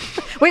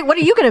 Wait, what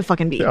are you gonna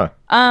fucking be? Yeah,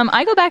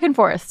 I go back and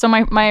forth. So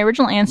my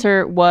original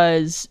answer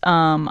was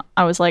I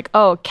was like,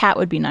 oh, cat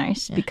would be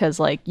nice because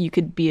like you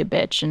could be a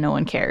bitch and no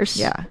one cares.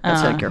 Yeah,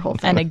 that's like your whole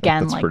thing. And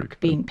again, That's pretty like good.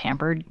 being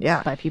pampered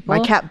Yeah, by people.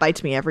 My cat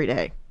bites me every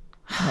day.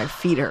 And I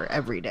feed her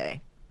every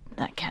day.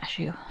 That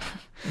cashew.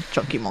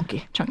 Chunky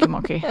monkey. Chunky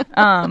monkey.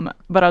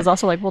 But I was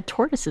also like, well,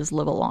 tortoises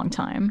live a long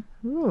time.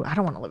 Ooh, I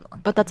don't want to live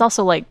long. But that's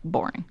also like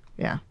boring.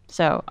 Yeah.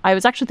 So I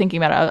was actually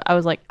thinking about it. I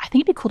was like, I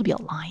think it'd be cool to be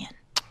a lion.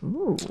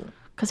 Ooh.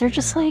 Because they're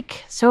just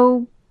like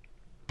so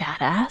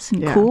badass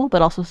and Yeah. cool,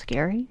 but also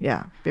scary.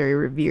 Yeah. Very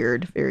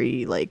revered.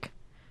 Very like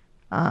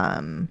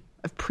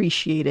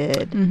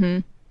appreciated.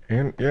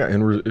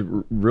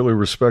 and really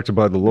respected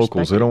by the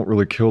locals. They don't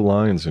really kill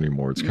lions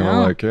anymore. It's kind of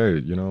No. like, hey,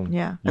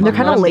 Yeah. And they're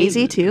kind of Love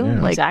lazy baby. too.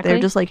 Yeah. Like Exactly.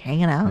 they're just like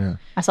hanging out. Yeah.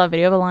 I saw a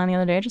video of a lion the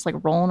other day, just like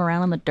rolling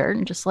around in the dirt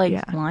and just like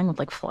Yeah. lying with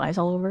like flies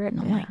all over it.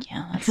 And I'm like,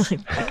 yeah, that's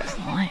that's a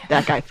lion.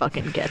 That guy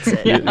fucking gets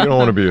it. You don't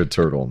want to be a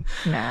turtle.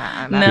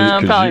 Nah, No,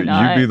 probably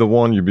not. You'd be the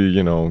one. You'd be,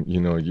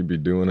 you'd be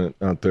doing it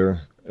out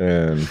there,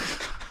 and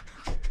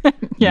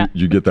Yeah.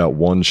 you get that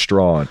one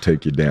straw and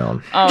take you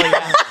down. Oh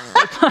yeah.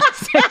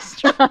 Plastic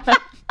straw.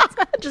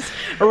 just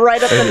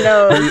right up the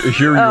nose.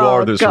 Here you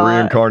are, Oh, this God.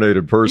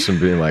 reincarnated person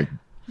being like,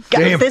 God,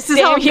 damn, this is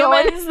how Damn I'm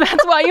going. humans.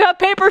 That's why you have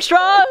paper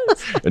straws.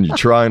 and you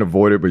try and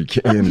avoid it, but you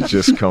can't, and it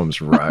just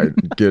comes right,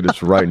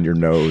 it's right in your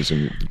nose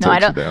and takes No, I you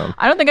don't. down.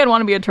 I don't think I'd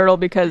want to be a turtle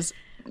because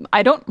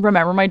I don't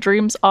remember my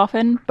dreams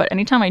often. But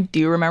anytime I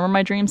do remember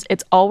my dreams,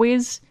 it's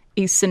always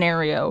a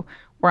scenario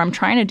where I'm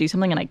trying to do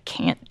something and I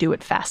can't do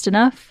it fast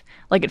enough.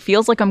 Like it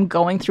feels like I'm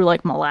going through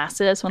like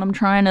molasses when I'm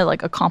trying to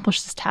like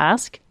accomplish this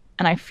task.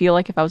 And I feel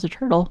like if I was a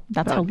turtle,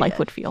 that's how would be life it.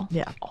 would feel.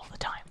 Yeah. All the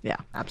time. Yeah,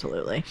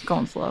 absolutely.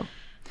 Going slow.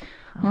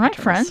 All right,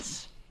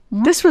 friends.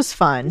 This was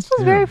fun. This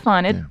was very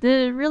fun. It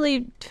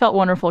really felt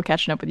wonderful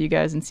catching up with you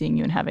guys and seeing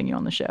you and having you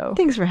on the show.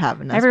 Thanks for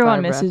having us.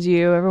 Everyone Barbara. misses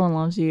you. Everyone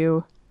loves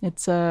you.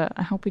 It's I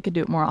hope we could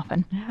do it more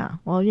often. Yeah.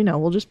 Well,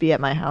 we'll just be at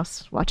my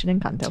house watching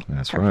Encanto.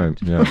 That's right.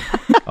 Yeah,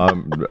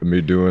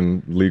 me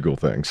doing legal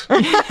things.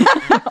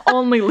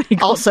 Only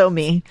legal. Also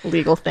me.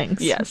 Legal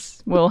things.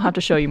 Yes, we'll have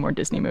to show you more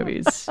Disney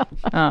movies.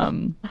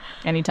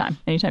 Anytime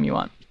you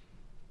want.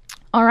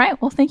 All right.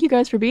 Well, thank you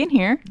guys for being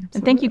here,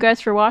 and thank you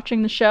guys for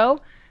watching the show.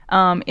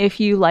 If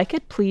you like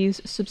it,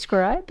 please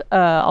subscribe.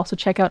 Also,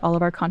 check out all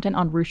of our content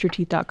on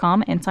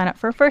roosterteeth.com and sign up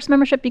for a first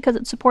membership because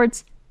it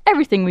supports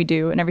everything we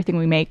do and everything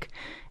we make,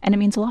 and it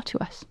means a lot to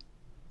us.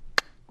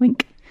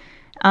 Wink.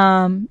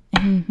 And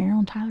Meryl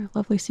and Tyler,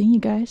 lovely seeing you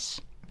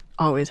guys.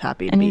 Always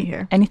happy to be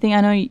here. Anything?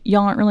 I know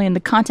y'all aren't really in the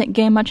content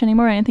game much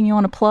anymore. Anything you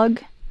want to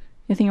plug?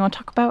 Anything you want to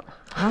talk about?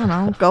 I don't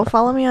know. Go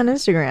follow me on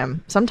Instagram.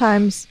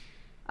 Sometimes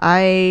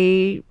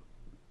I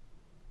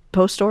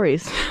post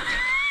stories.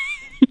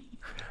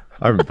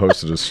 I haven't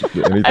posted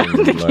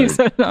anything in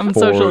like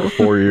social.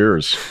 4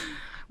 years.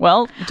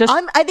 Well, just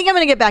I think I'm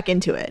gonna get back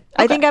into it.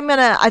 Okay. I think I'm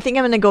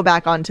gonna go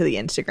back onto the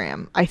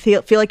Instagram. I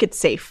feel like it's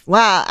safe.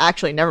 Well,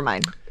 actually, never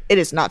mind. It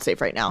is not safe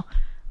right now.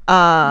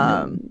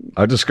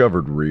 I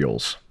discovered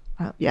Reels.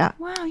 Yeah.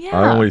 wow, yeah.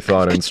 I only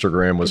thought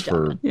Instagram was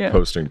for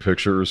posting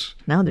pictures.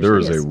 Now there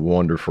is Reels. a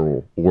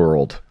wonderful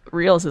world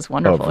Reels is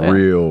wonderful. of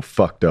real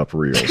fucked up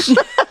Reels.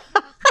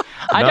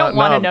 I don't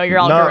want to know your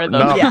algorithm.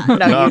 No,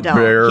 you don't.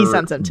 Bear, He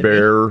sends them to me.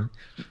 Bear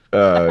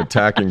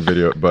attacking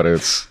video, but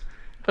it's.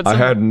 I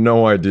had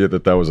no idea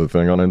that was a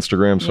thing on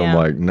Instagram, so I'm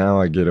like,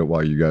 now I get it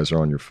why you guys are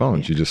on your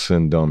phones. You just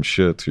send dumb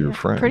shit to your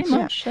friends. Pretty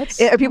much.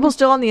 That's, Are people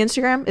still on the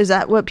Instagram? Is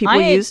that what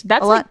people use?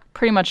 That's a lot? like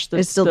pretty much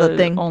It's still the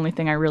thing. only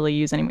thing I really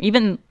use anymore.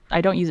 Even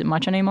I don't use it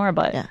much anymore,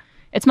 but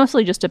it's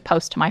mostly just to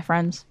post to my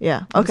friends.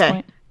 Yeah. at this Okay.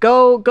 point.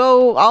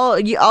 Go.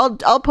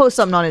 I'll post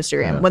something on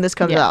Instagram when this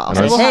comes out.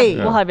 I'll So say,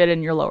 we'll have it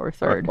in your lower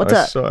third.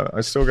 What's up?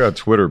 I still got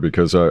Twitter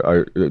because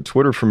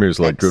Twitter for me is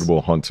like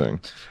Goodwill Hunting.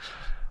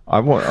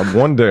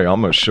 One day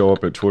I'm gonna show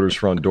up at Twitter's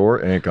front door.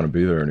 It ain't gonna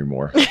be there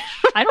anymore,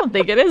 I don't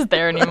think it is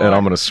there anymore. and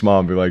I'm gonna smile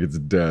and be like, "It's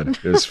dead.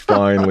 It's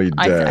finally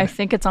dead." I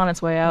think it's on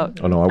its way out.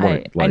 Oh no, I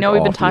want. I know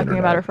we've been off the talking about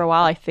internet. it for a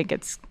while. I think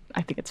it's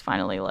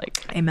finally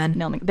like Amen.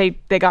 nailing.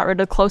 They got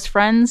rid of close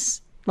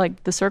friends,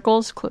 like the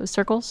circles, close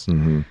circles.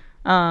 Can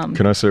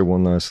I say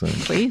one last thing?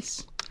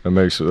 Please.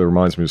 It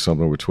reminds me of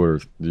something with Twitter.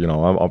 You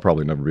know, I'll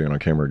probably never be on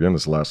camera again.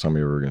 This is the last time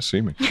you're ever gonna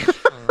see me.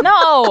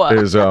 No.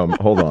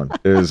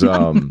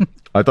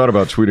 I thought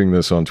about tweeting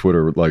this on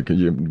Twitter like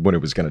when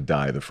it was going to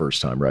die the first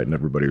time, right? And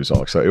everybody was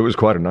all excited. It was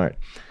quite a night.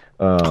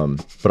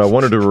 But I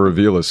wanted to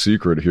reveal a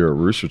secret here at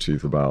Rooster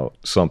Teeth about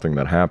something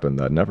that happened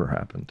that never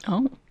happened.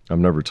 Oh. I've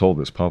never told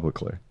this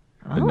publicly.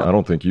 And I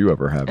don't think you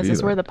ever have Is either.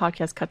 this where the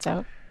podcast cuts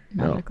out?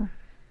 No.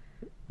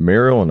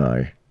 Mariel and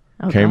I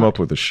came up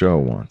with a show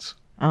once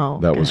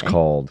that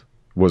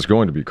was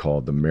going to be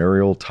called The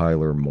Mariel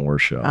Tyler Moore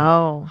Show.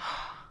 Oh.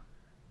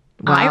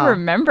 Wow. I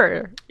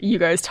remember you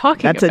guys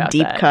talking That's about a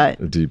deep that. cut.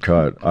 A deep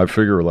cut. I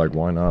figure, like,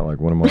 why not? Like,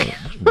 when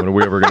are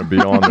we ever going to be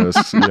on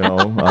this? You know,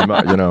 I'm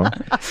not, you know.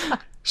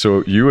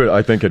 So you,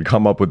 I think, had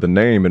come up with the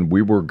name, and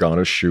we were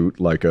gonna shoot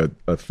like a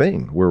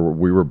thing where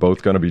we were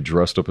both gonna be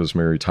dressed up as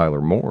Mary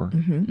Tyler Moore,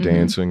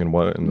 dancing and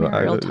what. And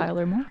Mariel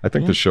Tyler Moore. I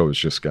think the show is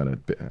just gonna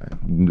be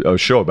a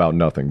show about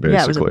nothing, basically.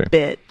 Yeah, it was a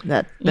bit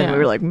that. Then we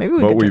were like, maybe we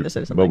could turn this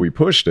into something. But we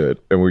pushed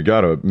it, and we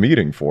got a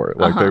meeting for it.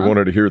 Like they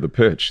wanted to hear the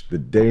pitch the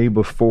day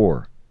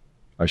before.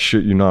 I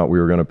shit you not, we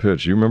were gonna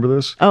pitch. You remember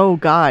this? Oh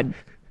God.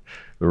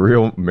 The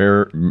real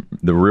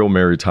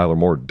Mary Tyler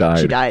Moore died.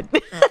 She died.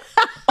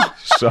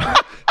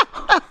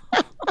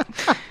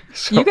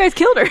 So you guys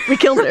killed her. We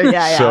killed her.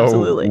 Yeah, so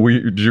absolutely.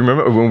 do you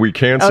remember when we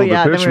canceled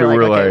the pitch? Then We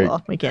were okay, like,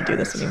 well, we can't do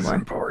this anymore.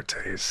 in poor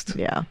taste.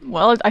 Yeah.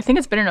 Well, I think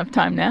it's been enough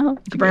time now.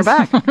 To bring her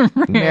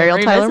back. Mariel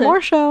Tyler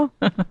Moore Show.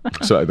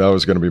 So that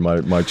was going to be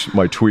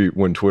my tweet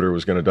when Twitter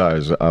was going to die.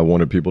 Is I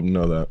wanted people to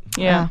know that.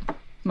 Yeah.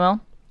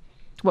 Well,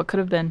 what could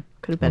have been?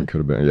 Could have been. It could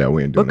have been. Yeah,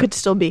 we ain't doing What could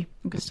still be?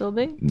 It could still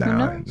be. Who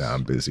Nah, knows?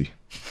 I'm busy.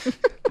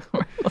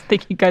 Well,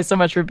 thank you guys so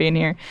much for being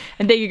here.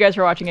 And thank you guys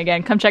for watching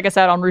again. Come check us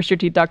out on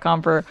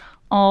roosterteeth.com for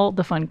all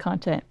the fun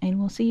content. And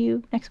we'll see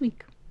you next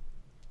week.